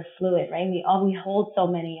shift and they're fluid, right? We hold so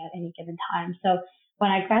many at any given time. So when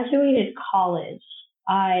I graduated college,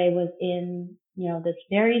 I was in, this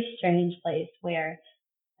very strange place where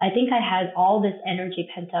I think I had all this energy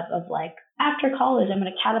pent up of after college, I'm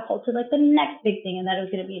going to catapult to the next big thing. And that it was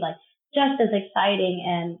going to be just as exciting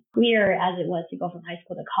and clear as it was to go from high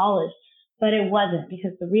school to college. But it wasn't,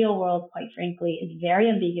 because the real world, quite frankly, is very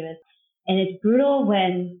ambiguous. And it's brutal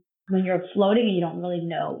when you're floating and you don't really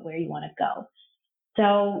know where you want to go.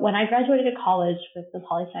 So when I graduated college with the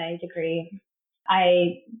poli-sci degree,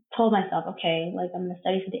 I told myself, okay, like I'm going to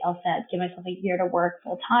study for the LSAT, give myself a year to work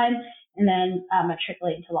full time, and then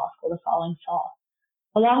matriculate into law school the following fall.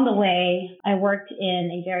 Along the way, I worked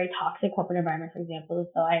in a very toxic corporate environment, for example.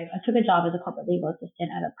 So I took a job as a corporate legal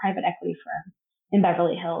assistant at a private equity firm in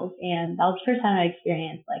Beverly Hills. And that was the first time I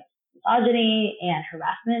experienced like misogyny and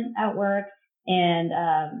harassment at work and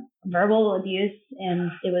verbal abuse.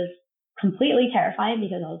 And it was completely terrifying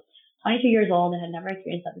because I was 22 years old and had never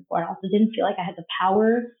experienced that before. And also didn't feel like I had the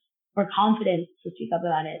power or confidence to speak up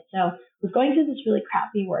about it. So I was going through this really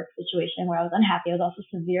crappy work situation where I was unhappy. I was also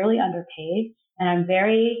severely underpaid. And I'm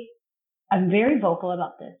very vocal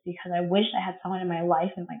about this because I wish I had someone in my life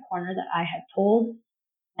in my corner that I had told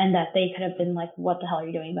and that they could have been like, what the hell are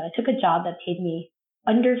you doing? But I took a job that paid me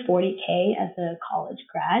under 40K as a college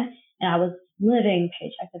grad, and I was living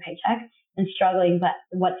paycheck to paycheck and struggling. But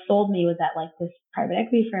what sold me was that like this private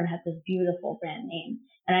equity firm had this beautiful brand name.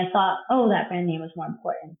 And I thought, oh, that brand name was more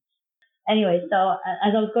important. Anyway, so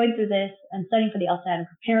as I was going through this and studying for the LSAT and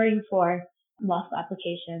preparing for law school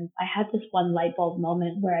applications, I had this one light bulb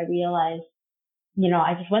moment where I realized,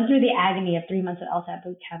 I just went through the agony of 3 months at LSAT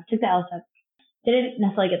boot camp, took the LSAT, didn't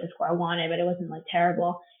necessarily get the score I wanted, but it wasn't like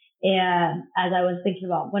terrible. And as I was thinking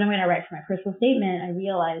about what am I going to write for my personal statement, I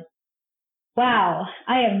realized, wow,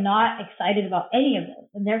 I am not excited about any of this.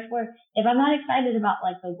 And therefore, if I'm not excited about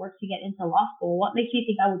like the work to get into law school, what makes me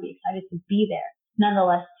think I would be excited to be there?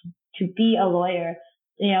 Nonetheless, to be a lawyer,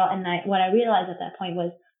 and what I realized at that point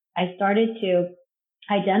was I started to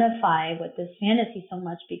identify with this fantasy so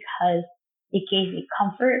much because it gave me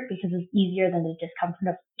comfort because it's easier than the discomfort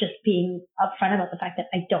of just being upfront about the fact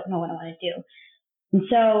that I don't know what I want to do. And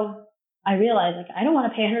so I realized like I don't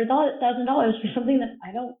want to pay $100,000 for something that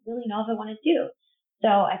I don't really know if I want to do. So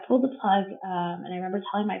I pulled the plug, and I remember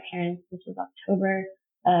telling my parents, this was October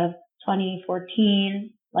of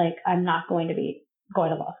 2014, like I'm not going to be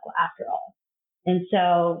going to law school after all. And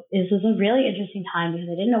so this was a really interesting time because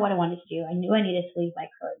I didn't know what I wanted to do. I knew I needed to leave my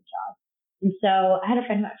current job. And so I had a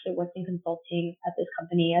friend who actually worked in consulting at this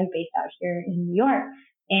company. I was based out here in New York,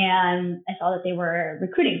 and I saw that they were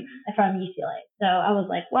recruiting from UCLA. So I was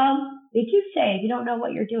like, well, they do say if you don't know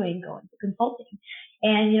what you're doing, go into consulting.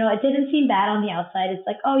 And, it didn't seem bad on the outside. It's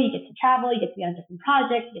like, oh, you get to travel, you get to be on different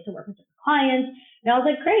projects, you get to work with different clients. And I was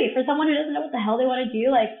like, great, for someone who doesn't know what the hell they want to do,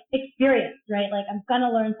 like experience, right? Like I'm going to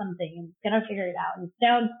learn something and going to figure it out. And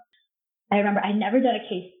I remember I never done a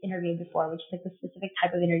case interview before, which is like the specific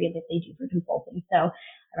type of interview that they do for consulting. So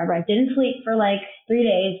I remember I didn't sleep for like 3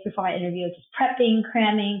 days before my interview, just prepping,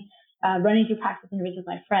 cramming, running through practice interviews with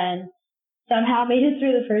my friends. Somehow made it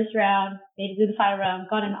through the first round, made it through the final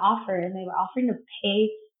round, got an offer, and they were offering to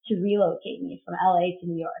pay to relocate me from LA to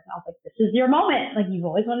New York. And I was like, this is your moment. Like you've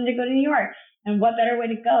always wanted to go to New York. And what better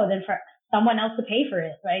way to go than for someone else to pay for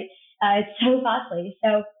it, right? It's so costly.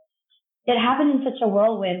 So it happened in such a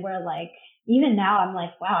whirlwind where like, even now I'm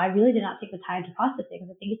like, wow, I really did not take the time to process it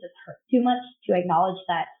because I think it just hurts too much to acknowledge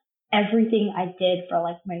that everything I did for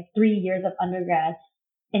like my 3 years of undergrad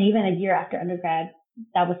and even a year after undergrad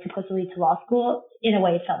that was supposed to lead to law school, in a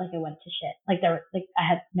way it felt like it went to shit. Like I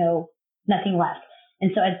had nothing left. And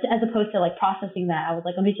so as opposed to like processing that, I was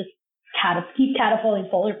like, let me just keep catapulting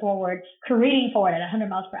forward, careening forward at 100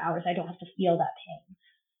 miles per hour so I don't have to feel that pain.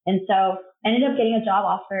 And so I ended up getting a job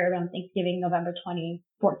offer around Thanksgiving, November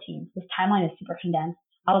 2014. This timeline is super condensed.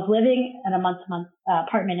 I was living in a month-to-month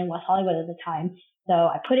apartment in West Hollywood at the time. So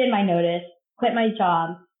I put in my notice, quit my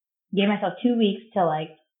job, gave myself 2 weeks to like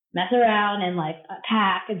mess around and like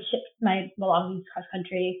pack and ship my belongings cross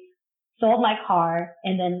country, sold my car.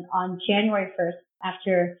 And then on January 1st,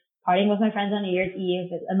 after partying with my friends on New Year's Eve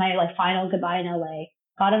and my like final goodbye in LA,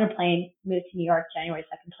 got on a plane, moved to New York, January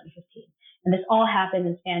 2nd, 2015. And this all happened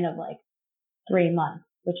in the span of like 3 months,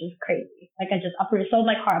 which is crazy. Like I just sold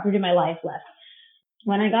my car, uprooted my life, left.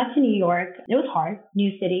 When I got to New York, it was hard.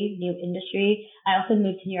 New city, new industry. I also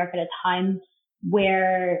moved to New York at a time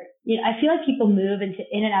where, I feel like people move in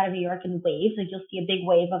and out of New York in waves. Like you'll see a big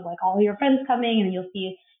wave of like all your friends coming and then it'll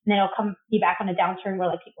be back on a downturn where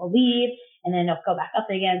like people leave and then it'll go back up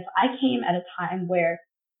again. So I came at a time where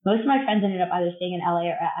most of my friends ended up either staying in LA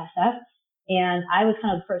or at SF. And I was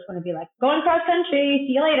kind of the first one to be like, going cross country,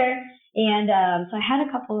 see you later. And so I had a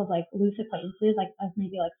couple of like loose acquaintances, like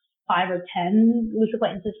maybe like 5 or 10 loose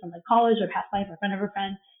acquaintances from like college or past life or friend of a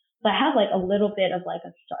friend. So I had like a little bit of like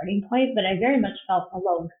a starting point, but I very much felt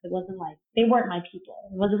alone because it wasn't like, they weren't my people.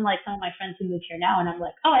 It wasn't like some of my friends who moved here now and I'm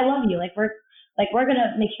like, oh, I love you. Like we're going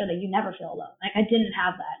to make sure that you never feel alone. Like I didn't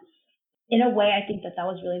have that. In a way, I think that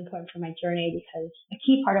was really important for my journey because a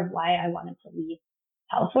key part of why I wanted to leave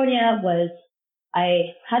California was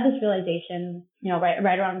I had this realization,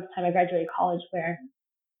 right around the time I graduated college where,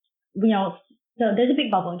 so there's a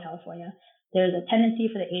big bubble in California. There's a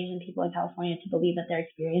tendency for the Asian people in California to believe that their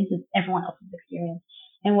experience is everyone else's experience.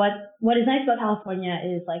 And what is nice about California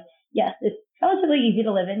is like, yes, it's relatively easy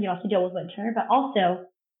to live in. You don't have to deal with winter, but also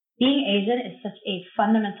being Asian is such a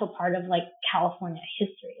fundamental part of like California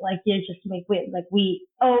history. Like you're just like, we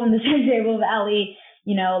own the San Gabriel Valley,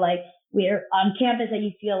 like we're on campus at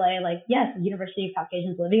UCLA. Like, yes, the University of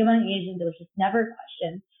Caucasians living among Asians. It was just never a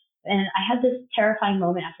question. And I had this terrifying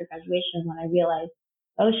moment after graduation when I realized,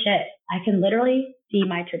 oh shit, I can literally see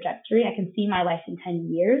my trajectory. I can see my life in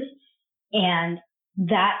 10 years. And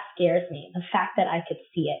that scares me. The fact that I could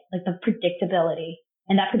see it, like the predictability.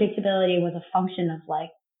 And that predictability was a function of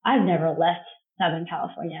like, I've never left Southern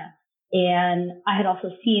California. And I had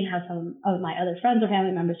also seen how some of my other friends or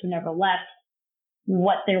family members who never left,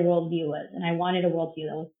 what their worldview was. And I wanted a worldview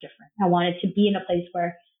that was different. I wanted to be in a place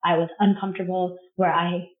where I was uncomfortable, where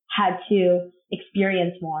I had to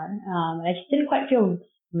experience more. I just didn't quite feel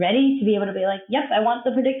ready to be able to be like, yep, I want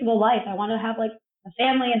the predictable life. I want to have like a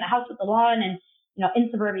family and a house with the lawn and, in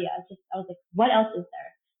suburbia. I was like, what else is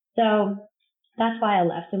there? So that's why I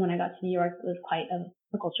left. And when I got to New York, it was quite a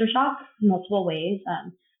culture shock in multiple ways.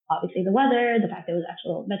 Obviously the weather, the fact that it was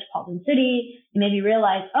actually a metropolitan city, it made me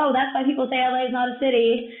realize, oh, that's why people say LA is not a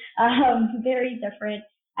city. Very different.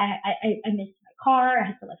 I missed my car.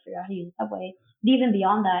 I had to figure out how to use the subway. But even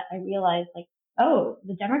beyond that, I realized like, oh,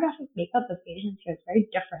 the demographic makeup of Asians here is very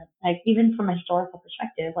different. Like even from a historical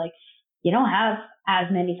perspective, like you don't have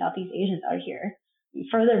as many Southeast Asians out here.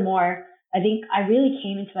 Furthermore, I think I really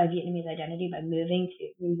came into my Vietnamese identity by moving to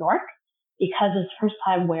New York because it was the first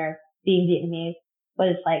time where being Vietnamese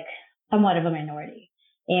was like somewhat of a minority.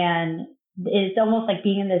 And it's almost like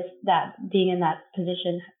being in that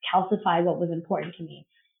position calcified what was important to me.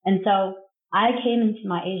 And so I came into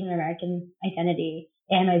my Asian American identity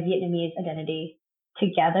and my Vietnamese identity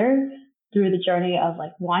together through the journey of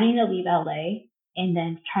like wanting to leave LA and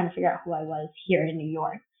then trying to figure out who I was here in New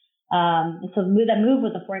York. And so that move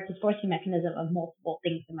was a forcing mechanism of multiple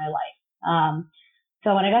things in my life.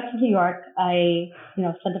 So when I got to New York, I,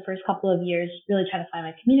 spent the first couple of years really trying to find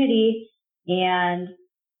my community and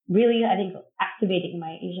really, I think, activating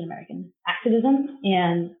my Asian American activism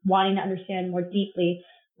and wanting to understand more deeply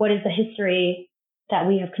what is the history that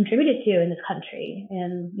we have contributed to in this country,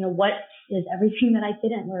 and what is everything that I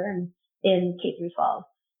didn't learn in K through 12,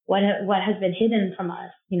 what has been hidden from us,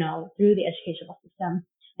 through the educational system,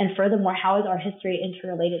 and furthermore, how is our history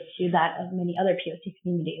interrelated to that of many other POC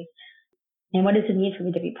communities, and what does it mean for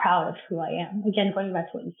me to be proud of who I am? Again, going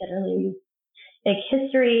back to what you said earlier, like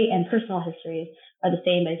history and personal histories are the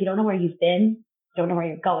same, but if you don't know where you've been, you don't know where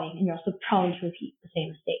you're going, and you're also prone to repeat the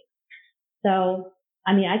same mistakes. So,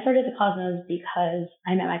 I started the Cosmos because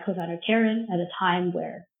I met my co-founder Karen at a time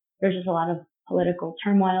where there's just a lot of political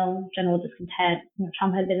turmoil, general discontent.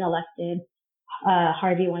 Trump had been elected.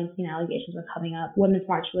 Harvey Weinstein allegations were coming up. Women's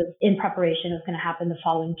March was in preparation. It was going to happen the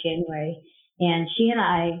following January. And she and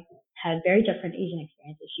I had very different Asian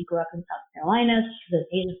experiences. She grew up in South Carolina. She was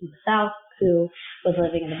an Asian from the South who was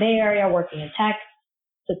living in the Bay Area, working in tech.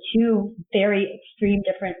 So two very extreme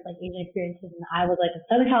different Asian experiences. And I was like a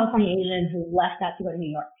Southern California Asian who left that to go to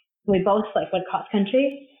New York. So we both went cross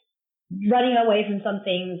country, running away from some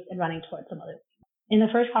things and running towards some other things. In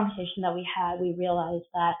the first conversation that we had, we realized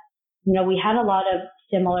that, we had a lot of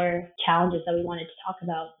similar challenges that we wanted to talk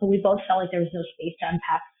about. So we both felt like there was no space to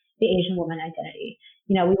unpack the Asian woman identity.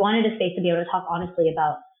 We wanted a space to be able to talk honestly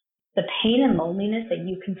about the pain and loneliness that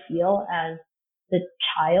you can feel as the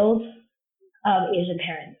child of Asian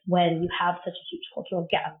parents when you have such a huge cultural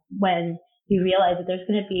gap, when you realize that there's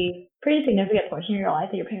going to be a pretty significant portion of your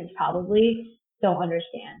life that your parents probably don't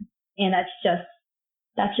understand. And that's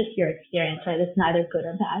just your experience, right? It's neither good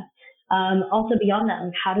or bad. Also beyond that,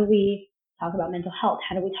 how do we talk about mental health?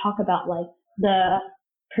 How do we talk about the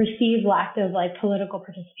perceived lack of political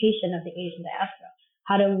participation of the Asian diaspora?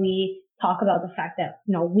 How do we talk about the fact that,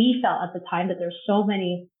 we felt at the time that there's so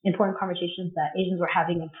many important conversations that Asians were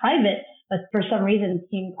having in private, but for some reason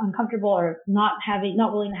seemed uncomfortable or not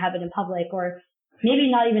willing to have it in public, or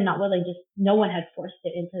maybe not willing, just no one had forced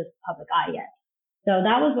it into the public eye yet. So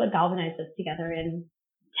that was what galvanized us together. And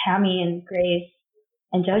Tammy and Grace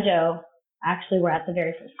and JoJo actually were at the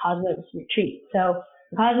very first Cosmos retreat. So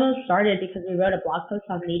the Cosmos started because we wrote a blog post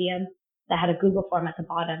on Medium that had a Google form at the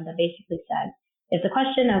bottom that basically said, if the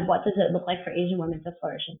question of what does it look like for Asian women to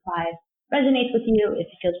flourish and thrive resonates with you, if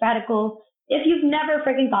it feels radical, if you've never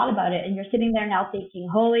freaking thought about it and you're sitting there now thinking,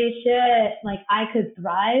 holy shit, I could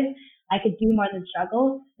thrive, I could do more than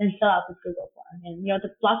struggle than fill out this Google form. And,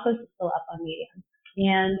 the blog post is still up on Medium.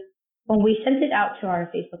 And when we sent it out to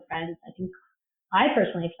our Facebook friends, I think I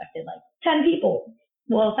personally expected like 10 people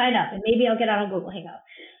will sign up and maybe I'll get on a Google Hangout.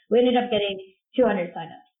 We ended up getting 200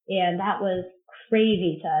 signups. And that was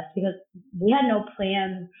crazy to us because we had no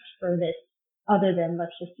plans for this other than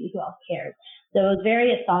let's just see who else cares. So it was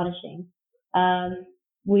very astonishing.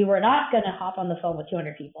 We were not going to hop on the phone with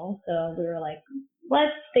 200 people. So we were like,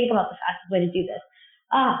 let's think about the fastest way to do this.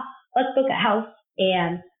 Let's book a house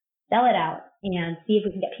and sell it out and see if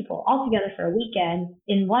we can get people all together for a weekend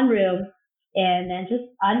in one room and then just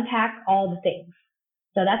unpack all the things.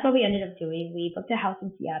 So that's what we ended up doing. We booked a house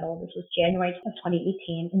in Seattle. This was January of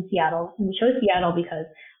 2018 in Seattle. And we chose Seattle because,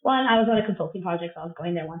 one, I was on a consulting project, so I was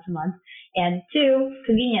going there once a month. And two,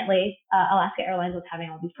 conveniently, Alaska Airlines was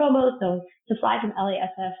having all these promos. So to fly from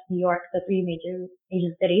LASF, New York, the three major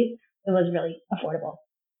Asian cities, it was really affordable.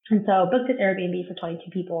 And so booked this Airbnb for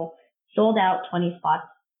 22 people, sold out 20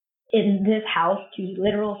 spots in this house to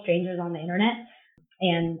literal strangers on the internet.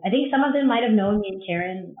 And I think some of them might have known me and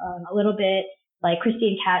Karen a little bit. Like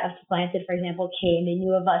Christy and Kat of Supplanted, for example, came. They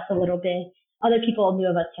knew of us a little bit. Other people knew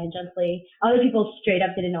of us tangentially. Other people straight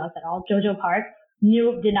up didn't know us at all. Jojo Park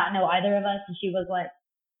did not know either of us. And she was like,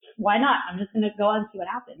 why not? I'm just going to go on and see what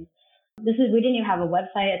happens. We didn't even have a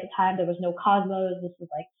website at the time. There was no Cosmos. This was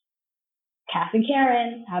like Cass and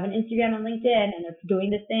Karen have an Instagram and LinkedIn and they're doing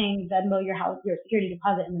this thing, Venmo your house, your security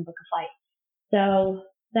deposit, and then book a flight. So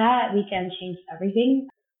that weekend changed everything.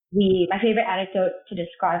 My favorite anecdote to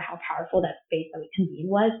describe how powerful that space that we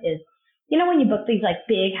convened was is, when you book these like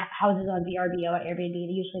big houses on VRBO or Airbnb,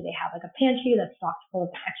 usually they have like a pantry that's stocked full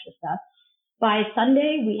of extra stuff. By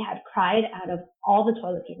Sunday, we had cried out of all the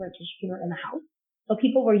toilet paper and tissue paper in the house. So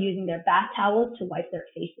people were using their bath towels to wipe their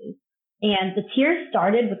faces. And the tears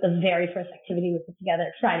started with the very first activity we put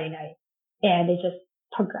together Friday night. And it just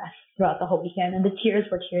progressed throughout the whole weekend. And the tears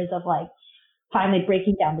were tears of like finally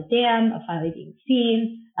breaking down the dam, of finally being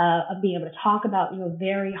seen, of being able to talk about,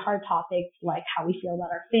 very hard topics like how we feel about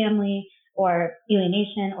our family or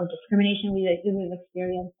alienation or discrimination we've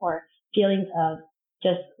experienced or feelings of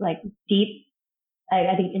just like deep,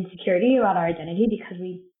 I think, insecurity about our identity because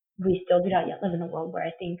we still do not yet live in a world where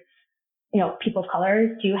I think, people of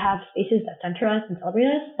color do have spaces that center us and celebrate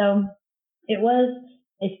us. So it was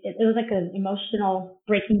like an emotional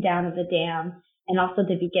breaking down of the dam and also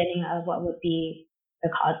the beginning of what would be the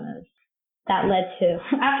Cosmos. That led to,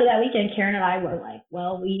 after that weekend, Karen and I were like,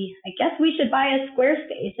 well, I guess we should buy a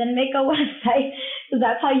Squarespace and make a website because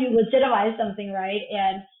that's how you legitimize something, right?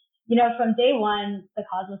 And, from day one, the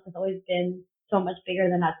Cosmos has always been so much bigger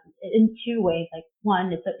than us in two ways. Like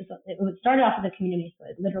one, it started off as a community, so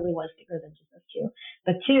it literally was bigger than just us two.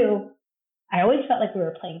 But two, I always felt like we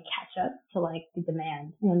were playing catch up to like the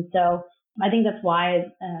demand. And so I think that's why,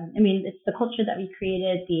 it's the culture that we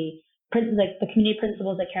created, the community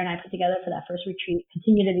principles that Karen and I put together for that first retreat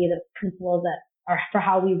continue to be the principles that are for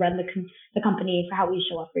how we run the company, for how we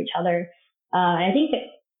show up for each other. And I think that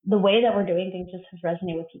the way that we're doing things just has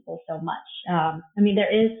resonated with people so much.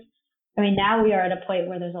 Now we are at a point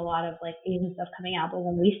where there's a lot of like Asian stuff coming out, but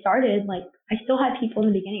when we started, like I still had people in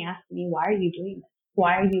the beginning asking me, why are you doing this?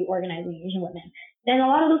 Why are you organizing Asian women? And a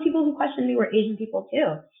lot of those people who questioned me were Asian people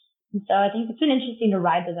too. And so I think it's been interesting to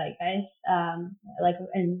ride the zeitgeist,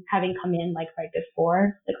 and having come in like right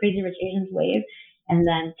before the Crazy Rich Asians wave, and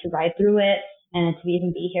then to ride through it, and to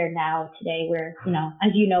even be here now today, where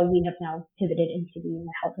as we have now pivoted into being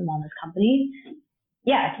a health and wellness company.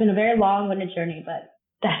 Yeah, it's been a very long-winded journey, but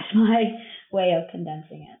that's my way of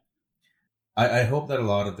condensing it. I hope that a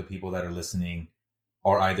lot of the people that are listening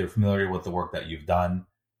are either familiar with the work that you've done.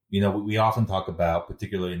 We often talk about,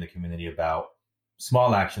 particularly in the community, about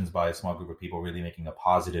small actions by a small group of people really making a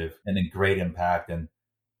positive and a great impact. And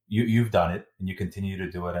you've done it and you continue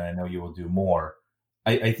to do it. And I know you will do more.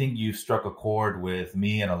 I think you've struck a chord with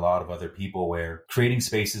me and a lot of other people where creating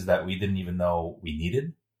spaces that we didn't even know we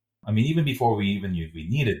needed. Even before we even knew we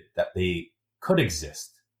needed, that they could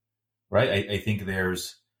exist, right? I think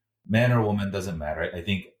there's man or woman, doesn't matter. I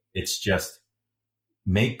think it's just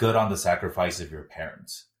make good on the sacrifice of your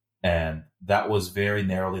parents. And that was very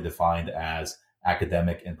narrowly defined as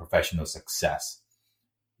academic and professional success,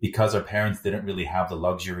 because our parents didn't really have the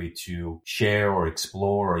luxury to share or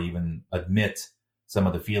explore or even admit some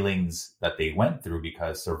of the feelings that they went through,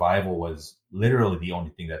 because survival was literally the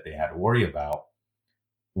only thing that they had to worry about.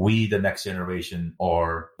 We, the next generation,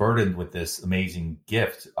 are burdened with this amazing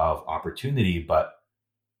gift of opportunity, but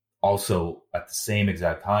also at the same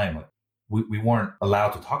exact time, we weren't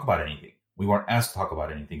allowed to talk about anything. We weren't asked to talk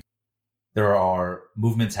about anything. There are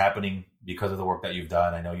movements happening because of the work that you've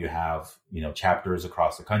done. I know you have, chapters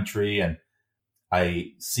across the country, and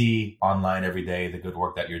I see online every day the good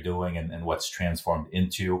work that you're doing and what's transformed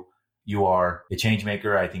into. You are a change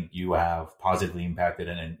maker. I think you have positively impacted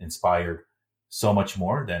and inspired so much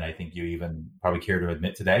more than I think you even probably care to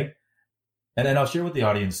admit today. And then I'll share with the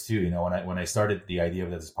audience too. When I started the idea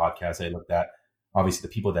of this podcast, I looked at obviously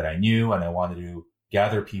the people that I knew, and I wanted to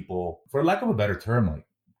gather people, for lack of a better term, like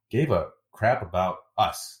gave a crap about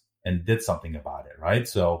us and did something about it, right?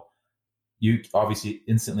 So you obviously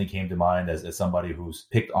instantly came to mind as somebody who's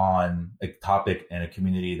picked on a topic and a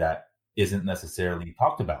community that isn't necessarily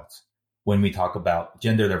talked about. When we talk about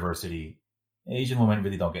gender diversity, Asian women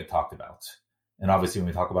really don't get talked about. And obviously when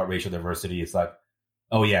we talk about racial diversity, it's like,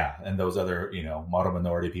 oh yeah, and those other, model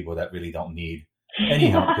minority people that really don't need any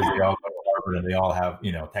help because they all go to Harvard and they all have,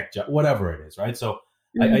 tech job, whatever it is, right? So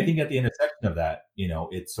I think at the intersection of that,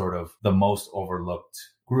 it's sort of the most overlooked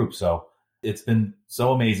group. So it's been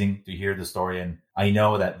so amazing to hear the story. And I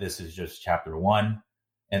know that this is just chapter one.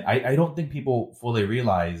 And I don't think people fully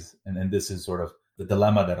realize, and this is sort of the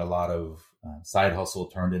dilemma that a lot of side hustle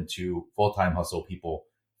turned into full-time hustle people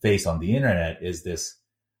face on the internet, is this: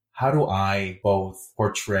 how do I both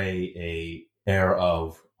portray a air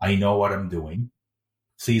of, I know what I'm doing,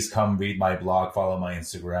 please come read my blog, follow my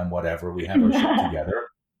Instagram, whatever, we have our shit together.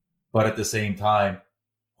 But at the same time,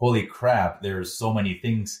 holy crap, there's so many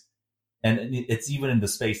things. And it's even in the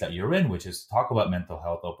space that you're in, which is to talk about mental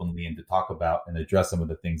health openly and to talk about and address some of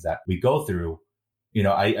the things that we go through.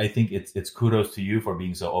 I think it's kudos to you for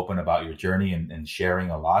being so open about your journey and sharing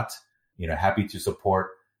a lot. Happy to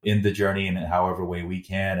support in the journey in however way we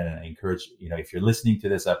can. And I encourage, if you're listening to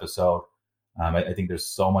this episode, I think there's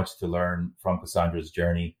so much to learn from Cassandra's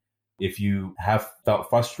journey. If you have felt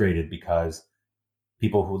frustrated because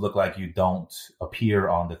people who look like you don't appear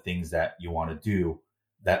on the things that you want to do,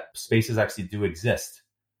 that spaces actually do exist.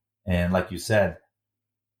 And like you said,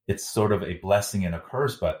 it's sort of a blessing and a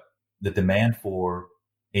curse, but the demand for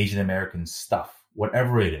Asian American stuff,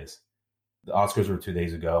 whatever it is. The Oscars were 2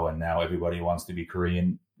 days ago, and now everybody wants to be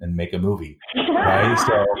Korean and make a movie, right?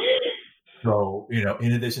 So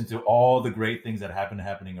in addition to all the great things that have been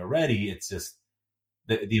happening already, it's just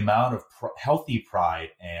the amount of healthy pride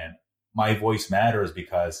and my voice matters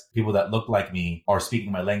because people that look like me are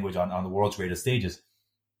speaking my language on the world's greatest stages.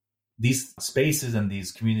 These spaces and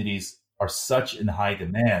these communities are such in high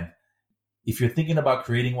demand. If you're thinking about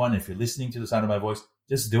creating one, if you're listening to the sound of my voice,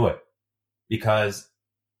 just do it, because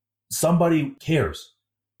somebody cares.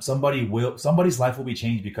 Somebody's life will be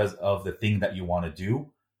changed because of the thing that you want to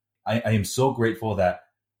do. I am so grateful that,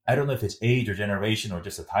 I don't know if it's age or generation or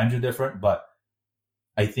just the times are different, but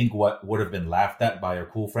I think what would have been laughed at by our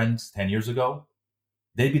cool friends 10 years ago,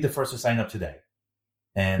 they'd be the first to sign up today.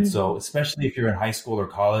 And so, especially if you're in high school or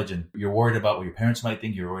college and you're worried about what your parents might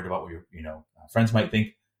think, you're worried about what your friends might think,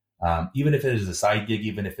 even if it is a side gig,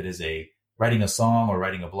 even if it is writing a song or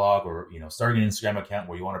writing a blog or starting an Instagram account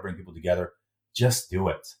where you want to bring people together, just do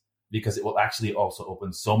it, because it will actually also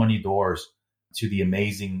open so many doors to the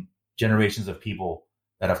amazing generations of people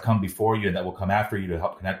that have come before you and that will come after you to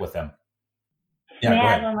help connect with them. May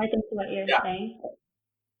I add one more thing to what you're saying?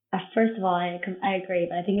 First of all, I agree,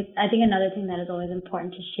 but I think another thing that is always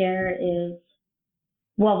important to share is,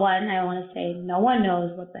 well, one, I want to say no one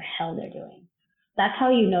knows what the hell they're doing. That's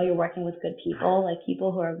how you know you're working with good people, like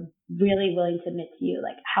people who are really willing to admit to you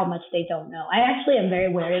like how much they don't know. I actually am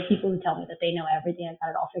very wary of people who tell me that they know everything and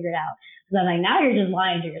got it all figured out. Because I'm like, now you're just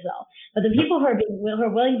lying to yourself. But the people who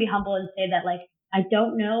are willing to be humble and say that, like, I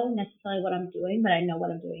don't know necessarily what I'm doing, but I know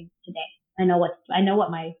what I'm doing today. I know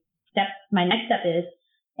what my next step is,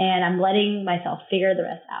 and I'm letting myself figure the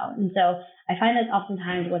rest out. And so I find that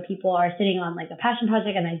oftentimes when people are sitting on like a passion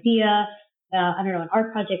project, an idea, an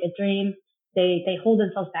art project, a dream, they hold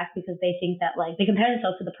themselves back because they think that, like, they compare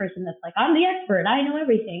themselves to the person that's like, I'm the expert, I know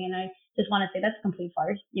everything. And I just want to say that's a complete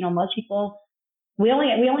farce. Most people, we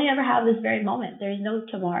only ever have this very moment. There's no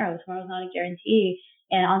tomorrow. Tomorrow's not a guarantee.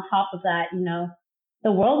 And on top of that,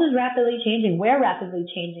 the world is rapidly changing. We're rapidly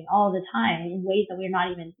changing all the time in ways that we're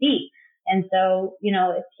not even seeing. And so,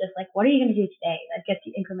 it's just like, what are you going to do today that gets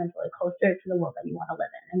you incrementally closer to the world that you want to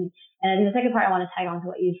live in? And I think the second part I want to tag on to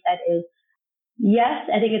what you said is, yes,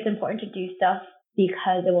 I think it's important to do stuff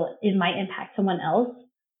because it might impact someone else.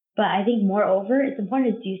 But I think moreover, it's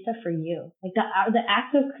important to do stuff for you. Like the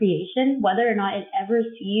act of creation, whether or not it ever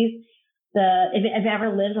sees if it ever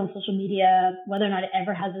lives on social media, whether or not it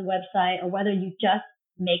ever has a website, or whether you just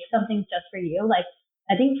make something just for you. Like,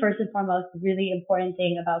 I think first and foremost, the really important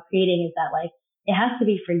thing about creating is that, like, it has to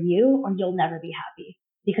be for you or you'll never be happy,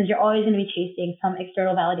 because you're always going to be chasing some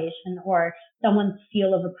external validation or someone's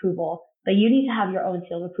seal of approval. but you need to have your own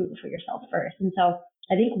seal of approval for yourself first. And so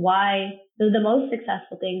I think why the most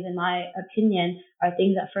successful things, in my opinion, are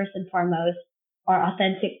things that first and foremost are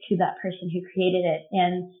authentic to that person who created it,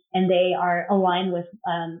 and they are aligned with,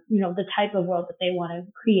 the type of world that they want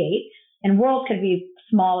to create. And world could be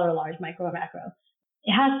small or large, micro or macro.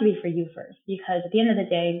 It has to be for you first, because at the end of the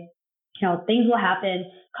day, things will happen.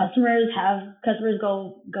 Customers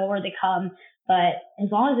go where they come. But as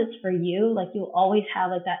long as it's for you, like, you'll always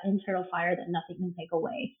have like that internal fire that nothing can take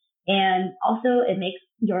away. And also it makes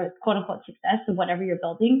your quote unquote success of whatever you're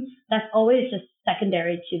building, that's always just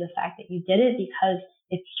secondary to the fact that you did it because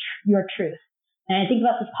it's your truth. And I think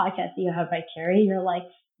about this podcast that you have by Carrie, you're like,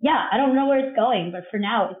 yeah, I don't know where it's going, but for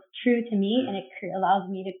now it's true to me, and it allows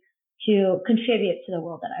me to contribute to the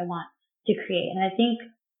world that I want to create. And I think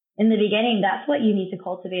in the beginning, that's what you need to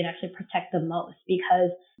cultivate and actually protect the most,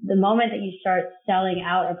 because the moment that you start selling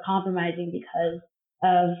out or compromising because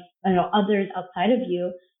of others outside of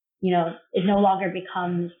you, it no longer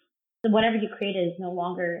becomes, whatever you created is no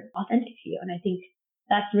longer authentic to you. And I think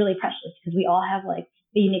that's really precious, because we all have like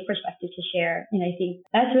a unique perspective to share. And I think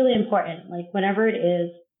that's really important, like whatever it is,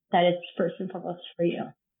 that it's first and foremost for you.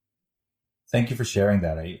 Thank you for sharing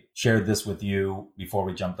that. I shared this with you before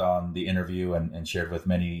we jumped on the interview, and shared with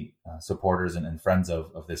many supporters and friends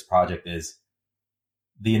of this project. Is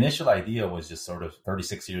the initial idea was just sort of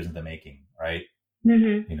 36 years in the making, right?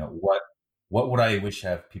 Mm-hmm. What would I wish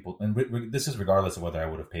have people, and this is regardless of whether I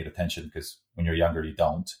would have paid attention, because when you're younger, you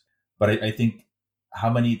don't. But I think, how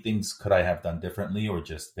many things could I have done differently, or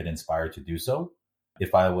just been inspired to do so,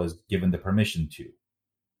 if I was given the permission to?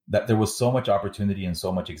 That there was so much opportunity and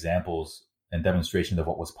so much examples and demonstration of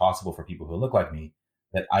what was possible for people who look like me,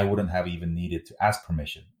 that I wouldn't have even needed to ask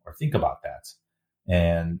permission or think about that.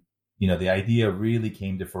 And, the idea really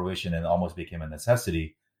came to fruition and almost became a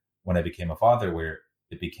necessity when I became a father, where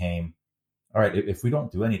it became, all right, if we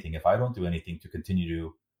don't do anything, if I don't do anything to continue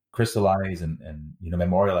to crystallize and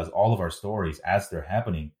memorialize all of our stories as they're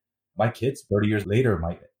happening, my kids 30 years later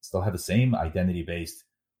might still have the same identity based,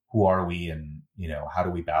 who are we, and, how do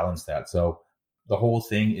we balance that? So the whole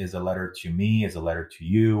thing is a letter to me, is a letter to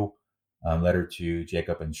you, letter to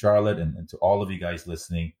Jacob and Charlotte, and to all of you guys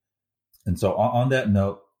listening. And so on that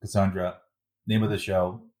note, Cassandra, name of the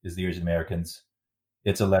show is The Asian Americans.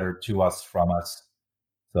 It's a letter to us from us.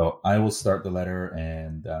 So I will start the letter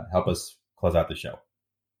and help us close out the show.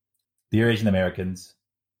 Dear Asian Americans,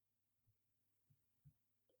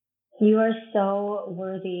 you are so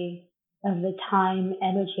worthy of the time,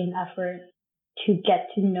 energy, and effort to get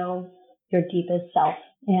to know your deepest self.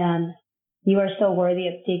 And you are so worthy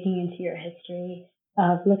of digging into your history,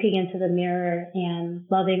 of looking into the mirror and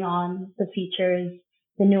loving on the features,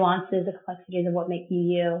 the nuances, the complexities of what make you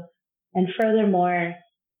you. And furthermore,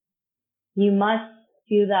 you must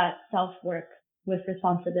do that self-work with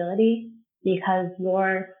responsibility, because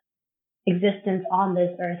your existence on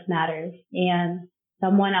this earth matters. And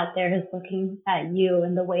someone out there is looking at you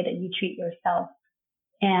and the way that you treat yourself.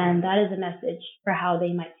 And that is a message for how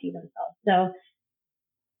they might see themselves. So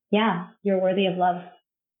yeah, you're worthy of love.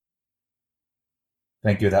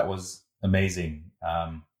 Thank you. That was amazing.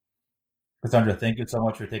 Cassandra, thank you so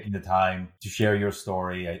much for taking the time to share your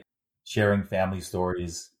story. Sharing family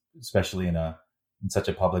stories, especially in such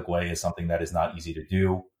a public way, is something that is not easy to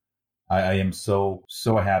do. I am so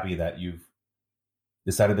happy that you've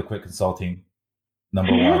decided to quit consulting.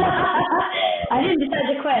 Number one. I didn't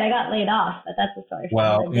decide to quit. I got laid off, but that's a story.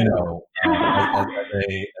 Well, as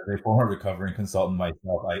a former recovering consultant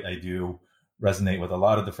myself, I do resonate with a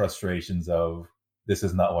lot of the frustrations of, this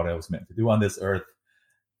is not what I was meant to do on this earth.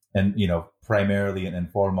 And, primarily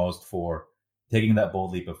and foremost for taking that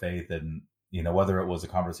bold leap of faith, and, whether it was a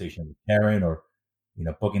conversation with Karen, or,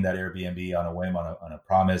 booking that Airbnb on a whim, on a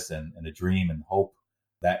promise and a dream and hope,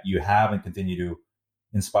 that you have and continue to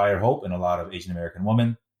inspire hope in a lot of Asian American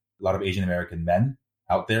women, a lot of Asian American men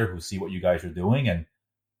out there who see what you guys are doing, and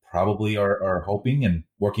probably are hoping and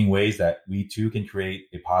working ways that we too can create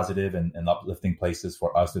a positive and uplifting places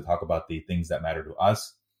for us to talk about the things that matter to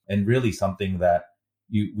us. And really something that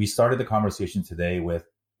we started the conversation today with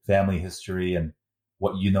family history and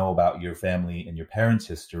what you know about your family and your parents'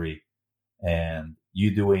 history. And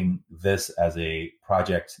you doing this as a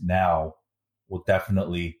project now will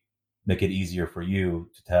definitely make it easier for you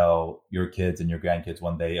to tell your kids and your grandkids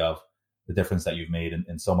one day of the difference that you've made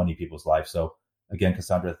in so many people's lives. So again,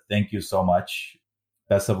 Cassandra, thank you so much.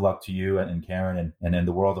 Best of luck to you and Karen and in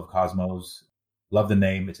the world of Cosmos. Love the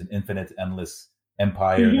name. It's an infinite, endless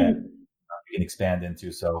empire that you can expand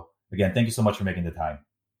into. So again, thank you so much for making the time.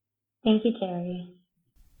 Thank you, Terry.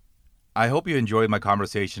 I hope you enjoyed my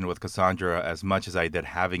conversation with Cassandra as much as I did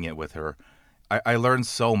having it with her. I learned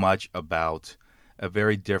so much about a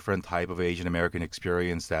very different type of Asian American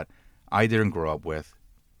experience that I didn't grow up with.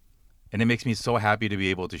 And it makes me so happy to be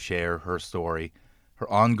able to share her story, her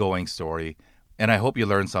ongoing story, and I hope you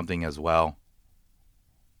learned something as well.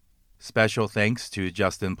 Special thanks to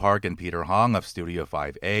Justin Park and Peter Hong of Studio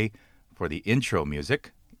 5A for the intro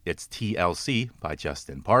music. It's TLC by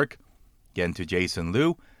Justin Park. Again, to Jason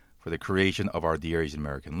Liu for the creation of our Dear Asian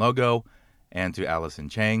American logo, and to Allison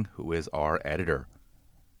Chang, who is our editor.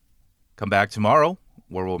 Come back tomorrow,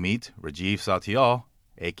 where we'll meet Rajiv Satyal,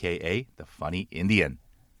 aka the Funny Indian.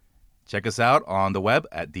 Check us out on the web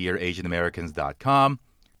at dearasianamericans.com,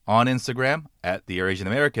 on Instagram at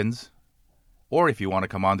dearasianamericans, or if you want to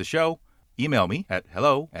come on the show, email me at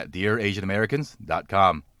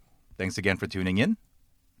hello@dearasianamericans.com. Thanks again for tuning in.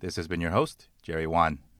 This has been your host, Jerry Wan.